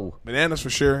 No. Bananas for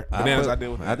sure. Bananas I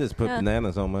deal with. I just put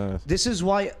bananas on mine. This is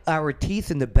why our teeth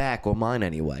in the back, or mine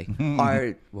anyway,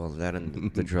 are, well, that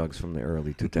and the drugs from the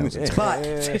early 2000s.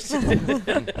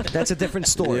 But that's a different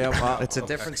story. Yeah, It's a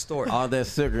different story. All that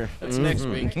sugar. That's next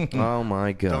week. Oh,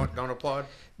 my God. Don't applaud.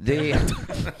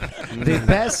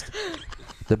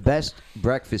 The best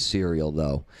breakfast cereal,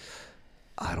 though,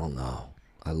 I don't know.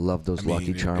 I love those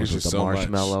Lucky there's Charms with just the so much.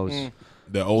 marshmallows.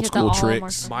 The old Get the school all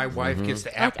tricks. My wife gets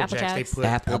the I like Apple Apple Jacks. They Jacks. put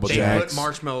Apple they Jacks. put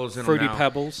marshmallows in Fruity them now.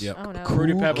 Pebbles. Yep. Oh, no.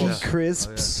 Fruity Cookie Pebbles.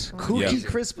 Crisps. Cookie Yeah.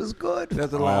 Crisp is good.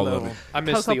 There's a All lot of of it. I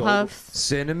miss Cocoa the old. Puffs.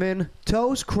 Cinnamon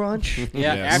Toast Crunch.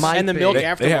 Yeah, Yes. My and the milk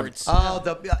favorite. They have- afterwards.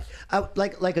 Oh,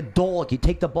 like a dog. You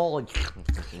take the ball and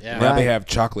yeah. Now they Right. have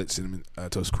chocolate cinnamon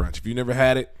toast crunch. If you never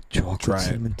had it, chocolate try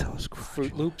cinnamon toast crunch.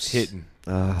 Fruit Loops. Hitting.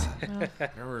 I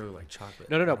really like chocolate.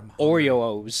 No.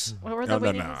 Oreo-O's. What were the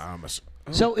No, no, weenies? no. I'm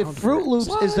a, So if Fruit Loops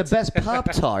is the best Pop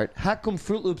Tart, how come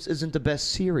Fruit Loops isn't the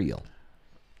best cereal?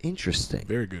 Interesting.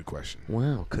 very good question.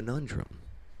 Wow, conundrum.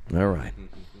 All right.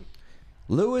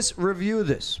 Lewis, review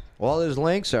this. All his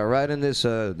links are right in this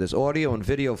this audio and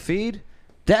video feed.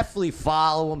 Definitely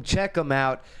follow him. Check him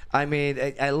out. I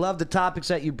mean, I love the topics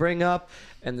that you bring up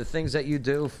and the things that you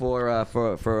do for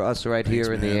us right Thanks,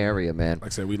 here in the man. area, man. Like I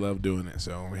said, we love doing it,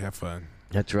 so we have fun.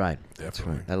 That's right. That's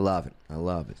Definitely. right. I love it. I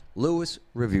love it. Lewis,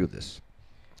 review this.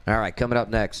 All right, coming up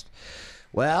next.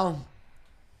 Well,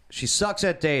 she sucks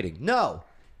at dating. No,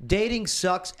 dating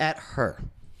sucks at her.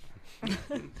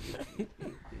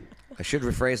 I should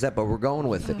rephrase that, but we're going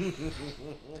with it.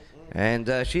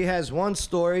 And she has one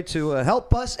story to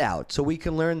help us out so we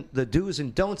can learn the do's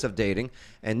and don'ts of dating.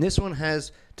 And this one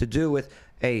has to do with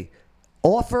a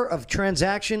offer of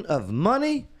transaction of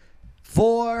money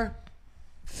for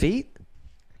feet.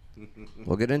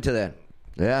 We'll get into that.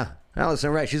 Yeah.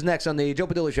 Allison Ray, she's next on the Joe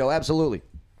Padula Show. Absolutely.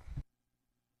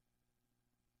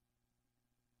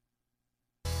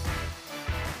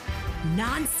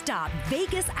 Non-stop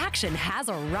Vegas action has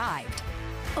arrived.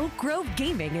 Oak Grove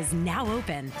Gaming is now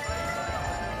open.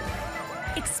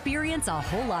 Experience a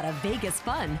whole lot of Vegas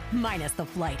fun, minus the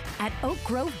flight, at Oak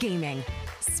Grove Gaming.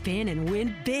 Spin and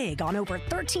win big on over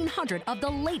 1,300 of the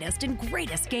latest and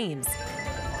greatest games.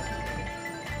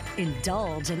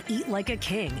 Indulge and eat like a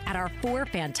king at our 4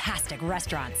 fantastic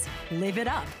restaurants. Live it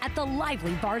up at the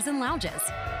lively bars and lounges.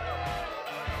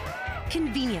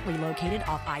 Conveniently located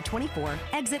off I-24,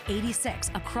 exit 86,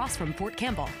 across from Fort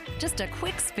Campbell. Just a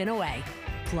quick spin away.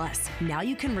 Plus, now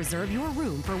you can reserve your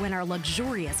room for when our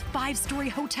luxurious 5-story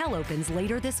hotel opens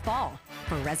later this fall.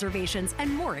 For reservations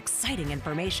and more exciting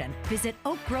information, visit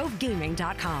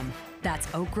oakgrovegaming.com. That's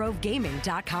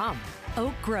oakgrovegaming.com.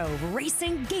 Oak Grove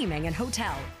Racing, Gaming, and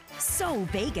Hotel. So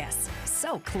Vegas,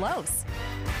 so close.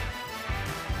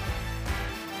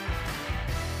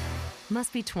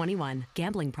 Must be 21.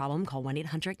 Gambling problem? Call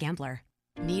 1-800-GAMBLER.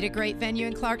 Need a great venue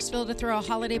in Clarksville to throw a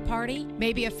holiday party?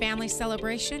 Maybe a family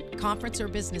celebration, conference, or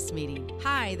business meeting?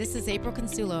 Hi, this is April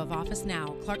Consulo of Office Now,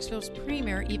 Clarksville's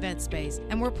premier event space,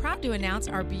 and we're proud to announce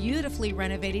our beautifully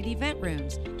renovated event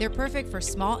rooms. They're perfect for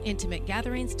small, intimate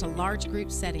gatherings to large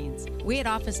group settings. We at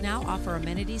Office Now offer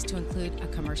amenities to include a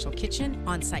commercial kitchen,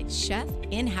 on-site chef,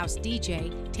 in-house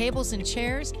DJ, tables and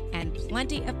chairs, and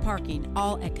plenty of parking,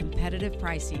 all at competitive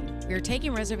pricing. We are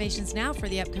taking reservations now for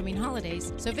the upcoming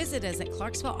holidays, so visit us at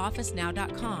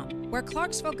ClarksvilleOfficeNow.com, where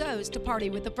Clarksville goes to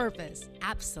party with a purpose.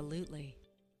 Absolutely.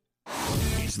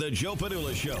 It's the Joe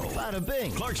Padula Show. Bada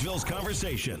bing. Clarksville's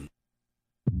conversation.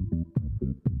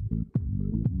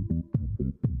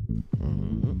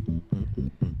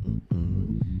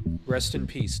 Rest in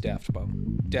peace, Daft Punk.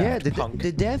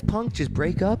 Did Daft Punk just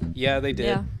break up? Yeah, they did.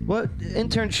 Yeah. What,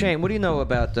 intern Shane? What do you know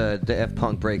about the Daft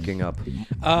Punk breaking up?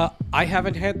 I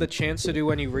haven't had the chance to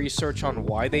do any research on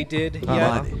why they did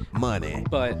yet. Money.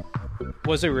 But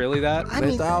was it really that?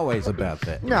 It's always about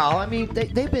that. No, I mean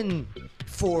they've been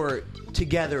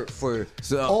together for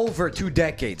over 2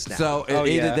 decades now. So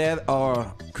either that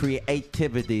or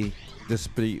creativity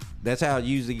dispute. That's how it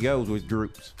usually goes with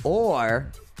groups.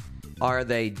 Or are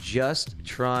they just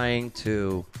trying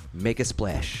to make a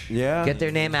splash? Yeah. Get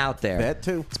their name out there. That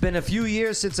too. It's been a few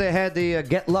years since they had the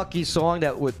Get Lucky song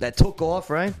that took off,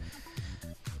 right?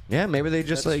 Yeah, maybe they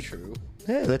just That's true.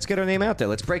 Hey, let's get our name out there.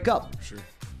 Let's break up. Sure.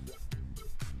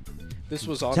 This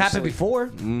was It's honestly... happened before.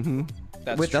 Mm-hmm.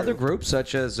 That's with true. other groups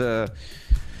such as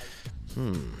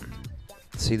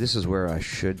See, this is where I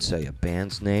should say a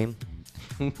band's name.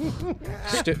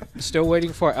 Still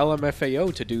waiting for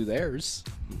LMFAO to do theirs.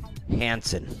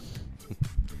 Hanson.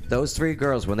 Those 3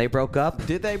 girls, when they broke up.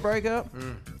 Did they break up?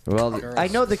 Well, Girls, I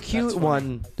know the that's cute funny.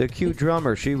 one, the cute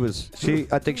drummer.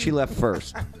 I think she left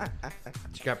first.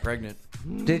 She got pregnant.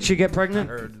 Did she get I pregnant?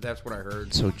 heard. That's what I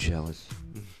heard. So jealous.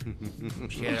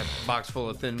 She had a box full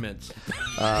of Thin Mints.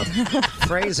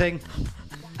 Phrasing.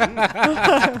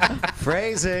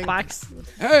 Phrasing. Box.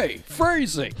 Hey,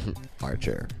 phrasing.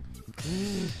 Archer.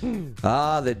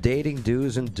 The dating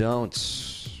do's and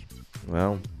don'ts.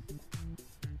 Well,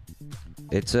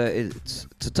 it's a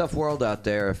tough world out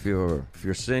there if you're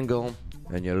single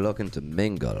and you're looking to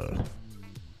mingle.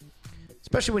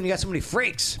 Especially when you got so many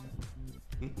freaks.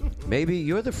 Maybe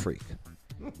you're the freak.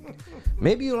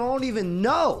 Maybe you don't even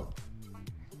know.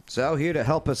 So here to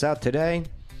help us out today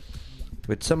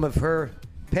with some of her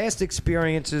past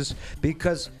experiences,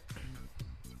 because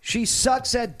she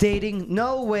sucks at dating.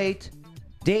 No, wait.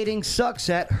 Dating sucks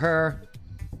at her.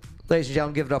 Ladies and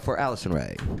gentlemen, give it up for Allison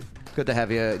Ray. Good to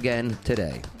have you again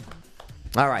today.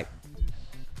 All right.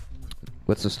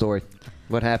 What's the story?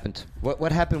 What happened?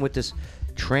 What happened with this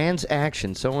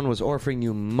transaction? Someone was offering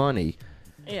you money.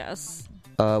 Yes.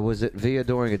 Was it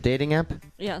during a dating app?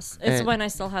 Yes. It's when I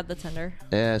still had the Tinder.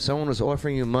 Someone was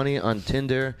offering you money on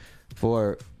Tinder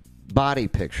for body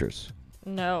pictures.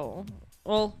 No.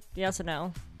 Well, yes and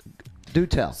no. Do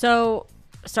tell. So,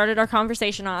 started our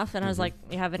conversation off, and I was like,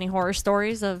 you have any horror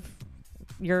stories of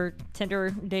your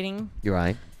Tinder dating? You're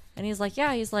right. And he's like,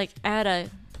 yeah. He's like, I had a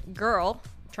girl,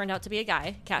 turned out to be a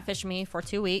guy, catfished me for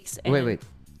 2 weeks. And Wait.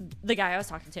 The guy I was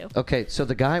talking to. Okay, so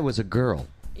the guy was a girl.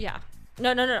 Yeah.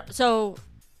 No. So,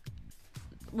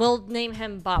 we'll name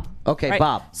him Bob. Okay, right?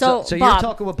 Bob. So Bob, you're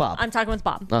talking with Bob. I'm talking with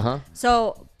Bob. Uh-huh.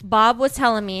 So Bob was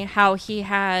telling me how he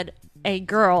had a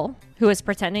girl who was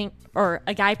pretending, or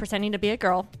a guy pretending to be a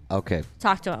girl, Okay.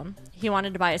 talk to him. He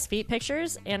wanted to buy his feet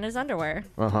pictures and his underwear.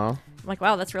 Uh-huh. I'm like,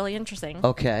 wow, that's really interesting.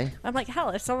 Okay. I'm like, hell,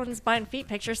 if someone's buying feet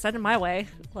pictures, send them my way.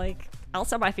 Like, I'll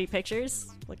sell my feet pictures.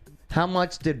 Like, How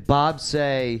much did Bob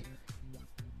say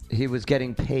he was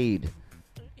getting paid?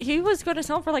 he was going to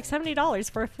sell for like $70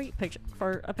 for a feet picture,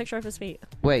 for a picture of his feet.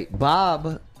 Wait,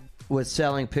 Bob was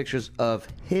selling pictures of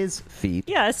his feet.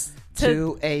 Yes.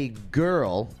 To a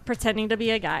girl pretending to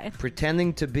be a guy.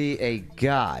 Pretending to be a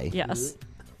guy. Yes.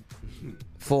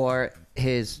 For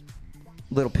his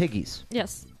little piggies.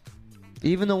 Yes.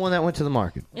 Even the one that went to the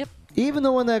market. Yep. Even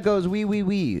the one that goes wee wee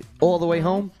wee all the way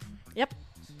home. Yep.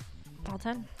 All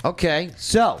 10. Okay,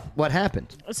 so what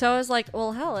happened? So I was like,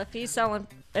 well, hell, if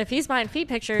he's buying feet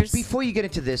pictures. Before you get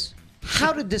into this,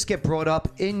 how did this get brought up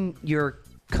in your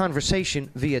conversation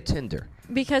via Tinder?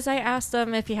 Because I asked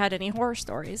him if he had any horror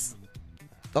stories.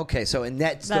 Okay, so and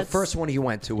that's the first one he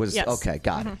went to was Yes. okay.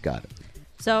 Got Mhm. it. Got it.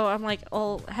 So I'm like,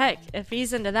 oh, heck, if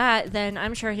he's into that, then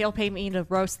I'm sure he'll pay me to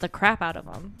roast the crap out of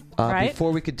him. Right?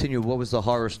 Before we continue, what was the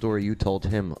horror story you told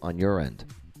him on your end?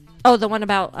 Oh, the one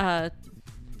about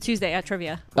Tuesday at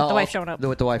trivia with the wife showing up.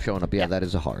 With the wife showing up. Yeah, that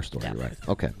is a horror story, right?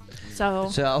 Okay.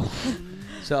 So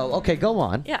Okay, go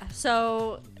on. yeah,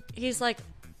 so he's like,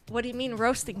 what do you mean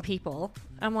roasting people?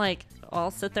 I'm like, I'll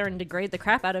sit there and degrade the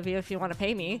crap out of you if you want to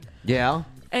pay me. Yeah.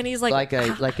 And he's like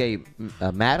a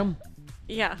madam.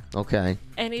 Yeah. Okay.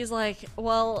 And he's like,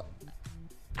 well,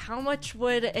 how much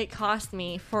would it cost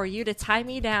me for you to tie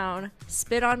me down,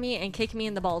 spit on me, and kick me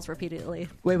in the balls repeatedly?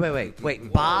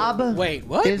 Wait. Bob. Wait,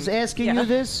 what? Is asking you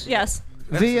this? Yes.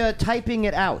 Via typing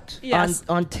it out Yes.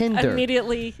 on Tinder.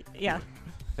 Immediately, yeah.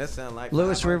 That sounds like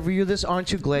Lewis, review this.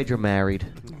 Aren't you glad you're married?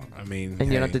 I mean, and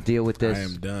you don't have to deal with this. I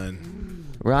am done.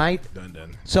 Right? Done.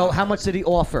 So, how much did he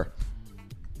offer?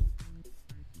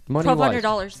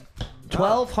 $1,200.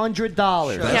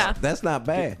 $1,200. Yeah. That's not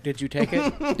bad. Did you take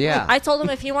it? Yeah. I told him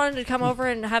if he wanted to come over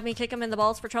and have me kick him in the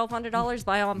balls for $1,200,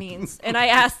 by all means. And I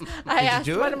asked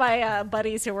do one it? of my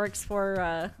buddies who works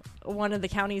for one of the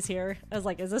counties here. I was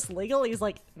like, "Is this legal?" He's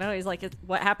like, "No." He's like, "It's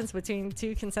what happens between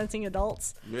two consenting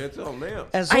adults." Yeah, it's on them.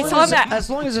 As I long saw as, that.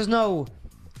 as long as there's no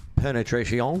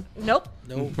penetration. Nope.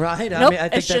 Right? Nope. I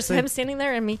think It's that's just the- him standing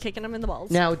there and me kicking him in the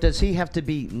balls. Now, does he have to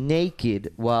be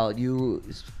naked while you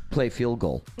play field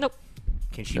goal? Nope.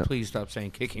 Can she please stop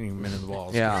saying kicking him in the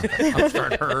balls? Yeah. I'm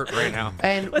starting to hurt right now.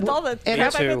 And With all the and,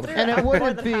 crap I've been through, and it I'm more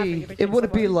wouldn't than happy be to kick it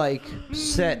wouldn't be someone. like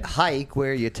set hike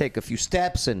where you take a few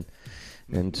steps and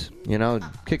you know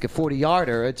kick a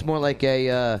 40-yarder. It's more like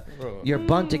a you're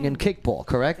bunting and kickball,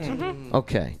 correct? Mhm.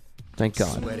 Okay, thank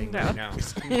God. Sweating No. right now.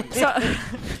 So,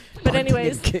 but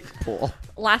anyways, kickball.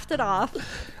 laughed it off.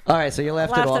 All right, so you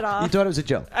laughed it off. You thought it was a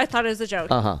joke. I thought it was a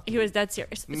joke. Uh-huh. He was dead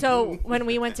serious. So when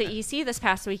we went to EC this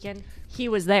past weekend, he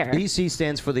was there. EC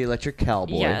stands for the Electric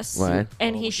Cowboy. Yes. Right.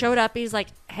 And he showed up. He's like,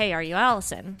 "Hey, are you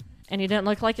Allison?" And he didn't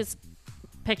look like his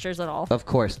pictures at all. Of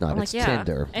course not. I'm It's like, yeah.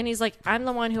 Tinder. And he's like, "I'm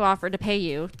the one who offered to pay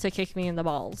you to kick me in the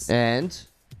balls." And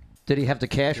did he have the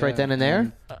cash right then and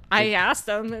there? I asked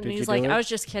him, and did he's you like, do it? "I was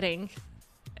just kidding."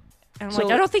 And I'm So-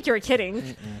 like, "I don't think you were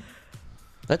kidding."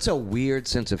 That's a weird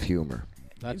sense of humor.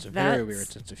 That's a That's- very weird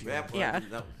sense of humor. Yeah.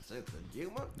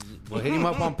 Well, hit him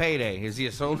up on payday. Is he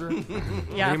a soldier?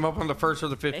 Yeah. Hit him up on the 1st or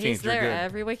the 15th. He's You're there good.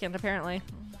 every weekend, apparently.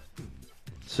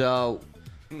 So,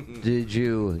 did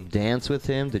you dance with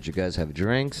him? Did you guys have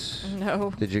drinks?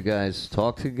 No. Did you guys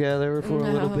talk together for a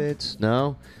little No. bit?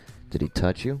 No. Did he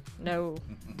touch you? No.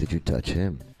 Did you touch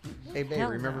him? Hey, babe, Hell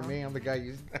remember no. me? I'm the guy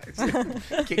you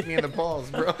kicked me in the balls,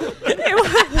 bro.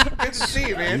 Good to see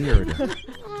you, man. Weird.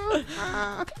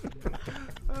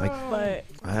 But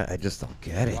I just don't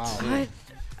get it. I,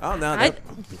 Oh no,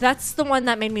 that's the one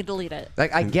that made me delete it.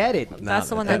 Like I get it. That's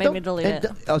the one that made me delete it.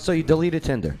 Oh, so you deleted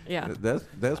Tinder? Yeah. There's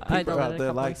I people deleted out a there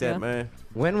couple like weeks that, ago. man.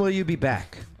 When will you be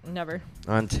back Never.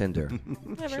 on Tinder?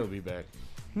 Never. She'll be back.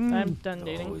 I'm done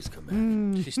dating. Always come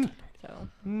back. She's done. So.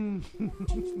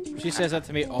 She says that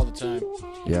to me all the time.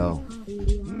 Yo,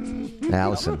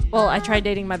 Allison, Well, I tried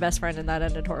dating my best friend, and that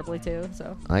ended horribly too.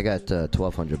 So I got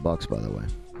 $1,200 by the way.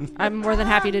 I'm more than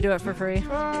happy to do it for free.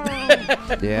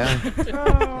 Yeah.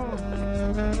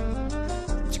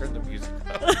 Turn the music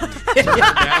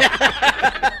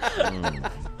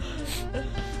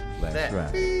That's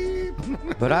right.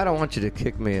 But I don't want you to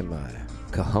kick me in my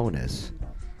cojones.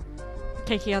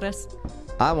 Kekiaris.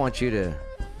 I want you to.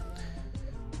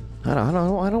 I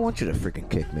don't want you to freaking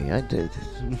kick me. I did.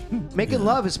 Making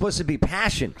love is supposed to be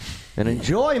passion and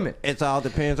enjoyment. It all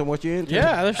depends on what you're into.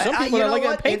 Yeah, there's some people you that know like what?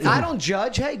 that paint. And I don't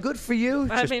judge. Hey, good for you.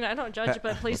 I mean, I don't judge,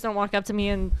 but please don't walk up to me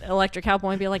in Electric Cowboy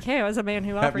and be like, "Hey, I was a man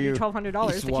who offered you $1,200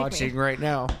 to He's kick watching me." right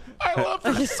now. I love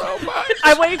her so much.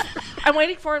 I'm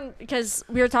waiting for him because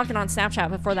we were talking on Snapchat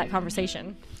before that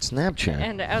conversation, Snapchat.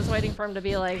 and I was waiting for him to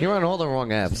be like, You're on all the wrong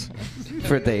apps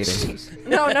for dating.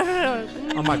 "No."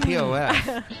 On my POS.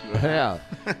 Yeah.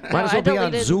 Might No, as I well be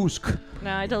on deleted- Zoosk.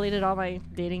 No, I deleted all my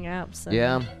dating apps. and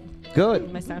Yeah.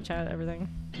 Good. My Snapchat, everything.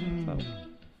 So.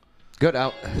 Good.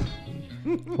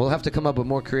 We'll have to come up with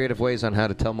more creative ways on how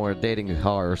to tell more dating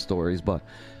horror stories, but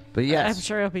yes. I'm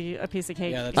sure it'll be a piece of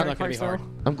cake. Yeah, that's here not in gonna be hard.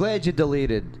 Clarksville. I'm glad you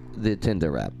deleted the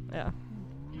Tinder app. Yeah.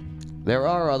 There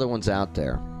are other ones out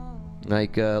there.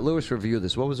 Like, Lewis, review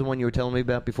this. What was the one you were telling me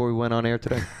about before we went on air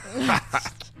today?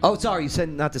 Oh, sorry. You said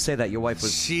not to say that. Your wife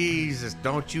was... Jesus,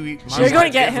 don't you eat. You're going to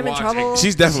get him in trouble.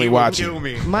 She's definitely She will watching. kill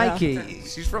me. Mikey,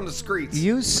 She's from the streets.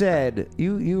 you said...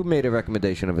 You made a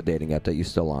recommendation of a dating app that you're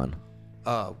still on.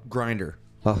 Grinder.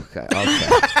 Okay. Okay.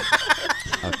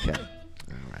 Okay.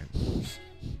 All right.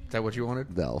 that what you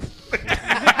wanted? No.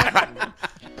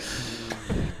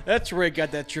 That's where I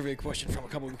got that trivia question from a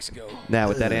couple weeks ago. Now,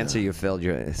 with that answer, you failed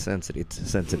your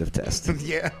sensitive test.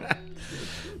 Yeah.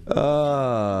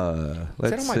 Let's Is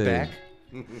that on my see. back?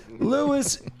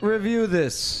 Lewis, review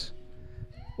this.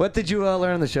 What did you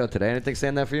learn on the show today? Anything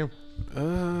stand out for you?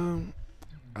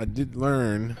 I did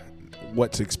learn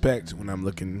what to expect when I'm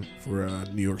looking for a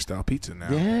New York style pizza now.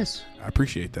 Yes. I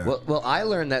appreciate that. Well, I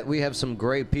learned that we have some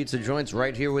great pizza joints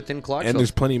right here within Clarksville. And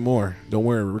there's plenty more. Don't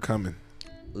worry, we're coming.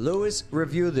 Lewis,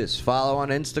 review this. Follow on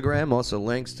Instagram. Also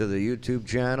links to the YouTube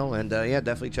channel. And,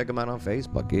 definitely check him out on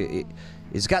Facebook.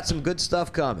 He's got some good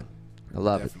stuff coming. I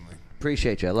love it.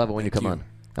 Appreciate you. I love it when you come on.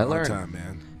 I learned. Time,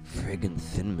 man. Friggin'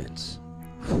 Thin Mints.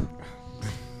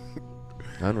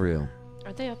 Unreal.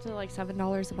 Are they up to like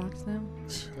 $7 a box now?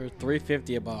 They're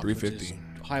 $3.50 a box. $3.50. Which is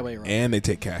highway rate. And they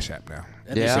take Cash App now.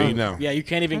 Yeah. So you know. Yeah, you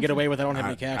can't even get away with I don't have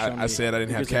any cash on me. I said I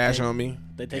didn't have because they cash take- on me.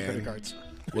 They take credit and cards.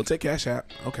 We'll take Cash App.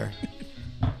 Okay.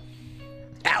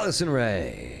 Allison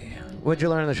Ray. What'd you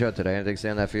learn on the show today? Anything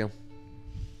stand out for you?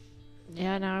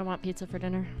 Yeah, now I want pizza for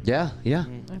dinner. Yeah.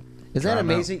 Is that Try 'em out.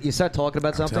 amazing? You start talking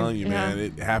about I'm something? telling you, man,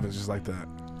 it happens just like that.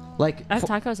 Like I have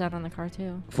tacos out on the car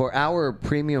too. for our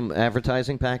premium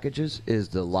advertising packages is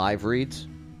the live reads.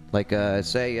 Like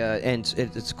and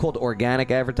it's called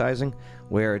organic advertising,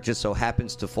 where it just so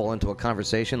happens to fall into a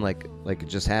conversation like it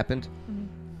just happened. Mm-hmm.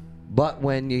 But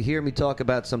when you hear me talk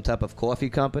about some type of coffee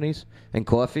companies and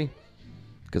coffee,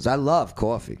 because I love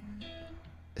coffee,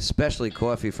 especially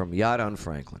coffee from Yadon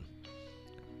Franklin.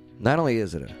 Not only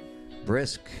is it a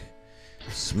brisk,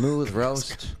 smooth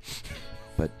roast,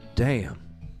 but damn,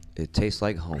 it tastes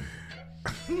like home.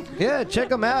 Yeah, check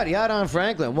them out. Yadon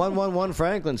Franklin, 111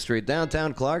 Franklin Street,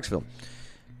 downtown Clarksville.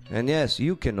 And yes,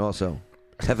 you can also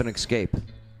have an escape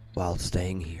while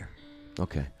staying here.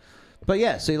 Okay. But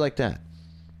yeah, see, like that.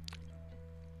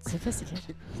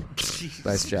 Sophisticated.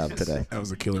 Nice job today. That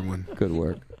was a killer one. Good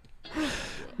work.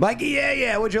 Mikey,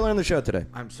 yeah. What'd you learn on the show today?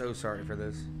 I'm so sorry for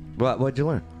this. What'd you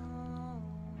learn?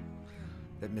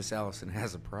 That Miss Allison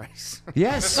has a price.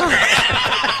 Yes.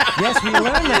 Yes, we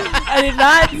learned that. I did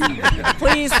not.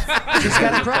 Please. She's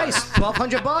got a price.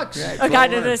 $1,200. Oh God!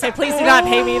 Did I say please do not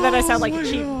pay me? Then I sound like a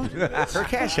cheap. Her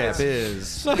Cash App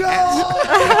is.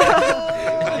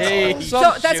 Hey, So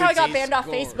that's how I got banned off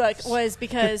Facebook, was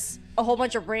because a whole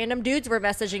bunch of random dudes were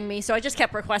messaging me. So I just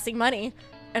kept requesting money,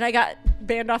 and I got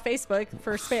banned off Facebook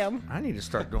for spam. I need to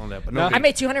start doing that, but I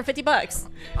made $250.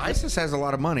 ISIS has a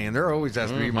lot of money, and they're always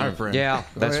asking to be my friend. Yeah,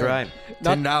 that's right.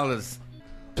 $10.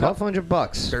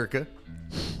 $1,200. Circa.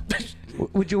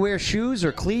 Would you wear shoes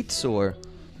or cleats or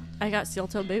I got steel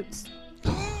toe boots.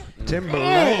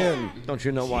 Timberland? Don't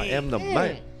you know I am the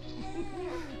man?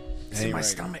 It's in my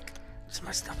stomach. It's in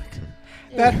my stomach.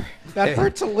 That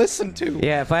hurt to listen to.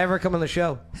 Yeah, if I ever come on the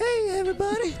show, hey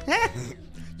everybody.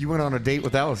 You went on a date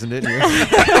with Allison, didn't you?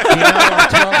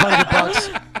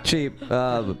 $1,200 cheap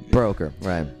broker,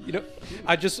 right? You know,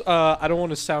 I just I don't want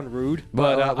to sound rude,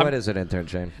 but What is it, intern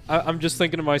Shane? I'm just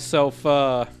thinking to myself.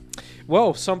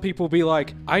 Well, some people be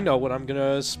like, I know what I'm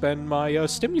gonna spend my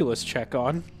stimulus check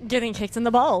on. Getting kicked in the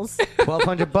balls.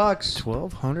 $1,200.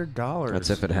 $1,200. That's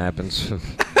if it happens.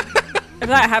 If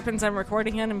that happens, I'm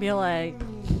recording it and be like,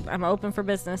 I'm open for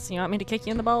business. You want me to kick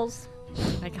you in the balls?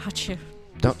 I got you.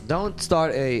 Don't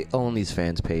start a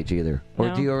OnlyFans page either. Or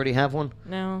No. do you already have one?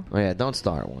 No. Oh, yeah, don't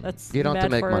start one. That's you don't have to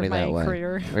bad make for money my that way.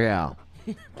 career. Yeah.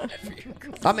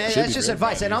 I mean, that's just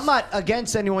advice, and I'm not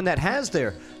against anyone that has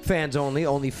their fans only,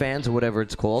 OnlyFans or whatever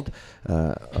it's called,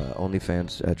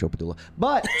 OnlyFans at Joe Padula.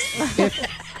 But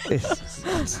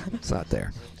it's not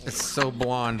there. It's so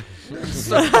blonde.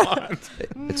 So blonde.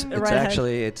 It's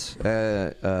actually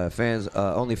fans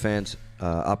OnlyFans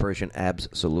Operation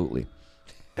Absolutely.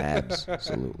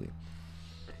 Absolutely.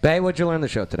 Bay, what'd you learn on the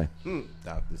show today?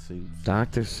 Dr. Seuss.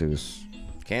 Dr. Seuss.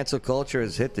 Cancel culture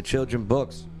has hit the children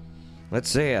books. Let's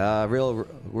see, real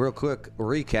quick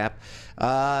recap.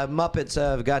 Muppets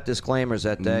have got disclaimers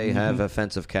that they have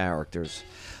offensive characters.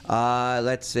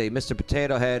 Let's see, Mr.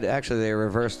 Potato Head. Actually, they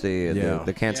reversed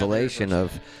the cancellation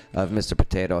of Mr.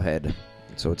 Potato Head.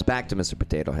 So it's back to Mr.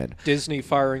 Potato Head. Disney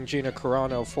firing Gina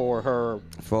Carano for her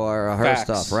Facts.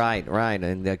 Stuff. Right,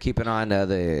 and keeping on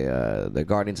the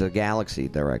Guardians of the Galaxy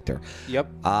director.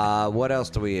 Yep. What else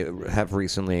do we have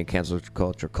recently in cancel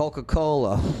culture?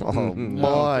 Coca-Cola. Oh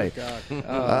boy.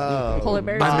 Polar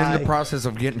bears. I'm in the process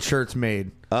of getting shirts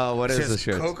made. Oh, what It is the says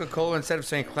shirt? Coca-Cola instead of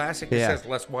saying classic. Yeah. It says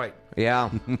less white. Yeah.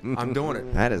 I'm doing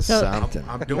it. That is So- something.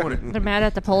 I'm doing it. They're mad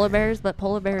at the polar bears, but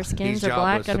polar bear skins He's are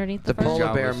black jobless. underneath The the fur.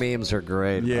 polar bear Jobless. memes are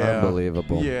great. Yeah.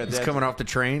 Unbelievable. Yeah, He's that- coming off the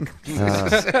train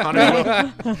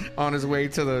Uh. on his way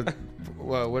to the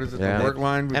what is it? Yeah. The work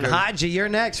line. And Haji, you're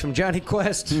next from Johnny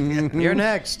Quest. You're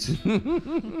next.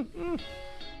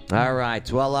 All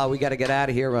right. Well, we got to get out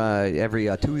of here. Every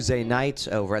Tuesday night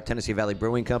over at Tennessee Valley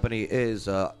Brewing Company is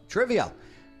trivia.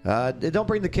 Don't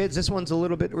bring the kids. This one's a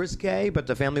little bit risque, but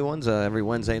the family ones every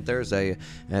Wednesday and Thursday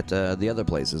at the other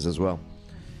places as well.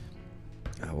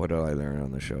 What did I learn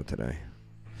on the show today?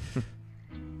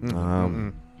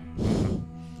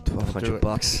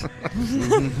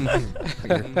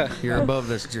 $1,200. You're above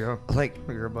this, Joe. Like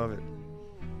you're above it.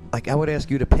 Like I would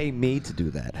ask you to pay me to do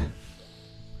that.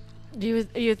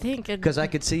 You think Because I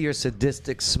could see your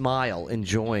sadistic smile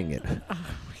enjoying it.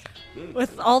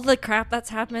 with all the crap that's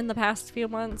happened in the past few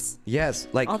months? Yes,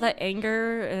 like all that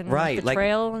anger and right,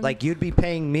 betrayal. like you'd be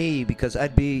paying me because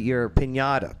I'd be your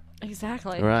piñata.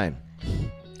 Exactly. Right.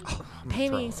 Pay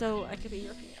me so I could be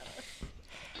your piñata.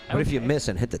 What if you miss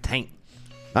and hit the tank?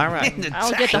 All right.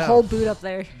 I'll get the whole boot up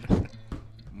there.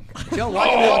 Joe, why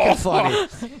are you looking funny?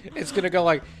 It's gonna go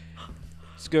like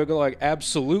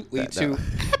absolutely to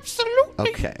absolutely.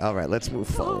 Okay, all right, let's move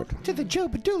forward. To the Joe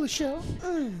Padula Show.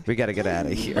 We got to get out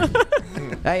of here.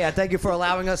 Hey, thank you for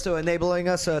allowing us enabling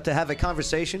us to have a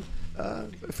conversation, a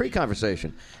free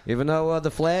conversation. Even though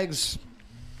the flags,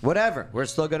 whatever, we're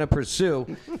still going to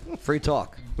pursue free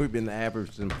talk. We've been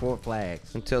averaging 4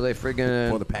 flags until they friggin'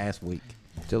 for the past week.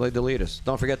 Till they delete us.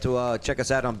 Don't forget to check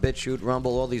us out on BitChute,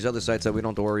 Rumble, all these other sites that we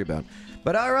don't have to worry about.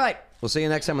 But all right, we'll see you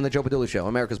next time on the Joe Padula Show,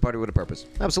 America's Party with a Purpose.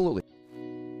 Absolutely.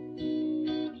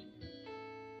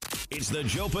 It's the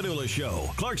Joe Padula Show,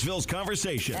 Clarksville's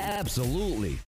conversation. Absolutely.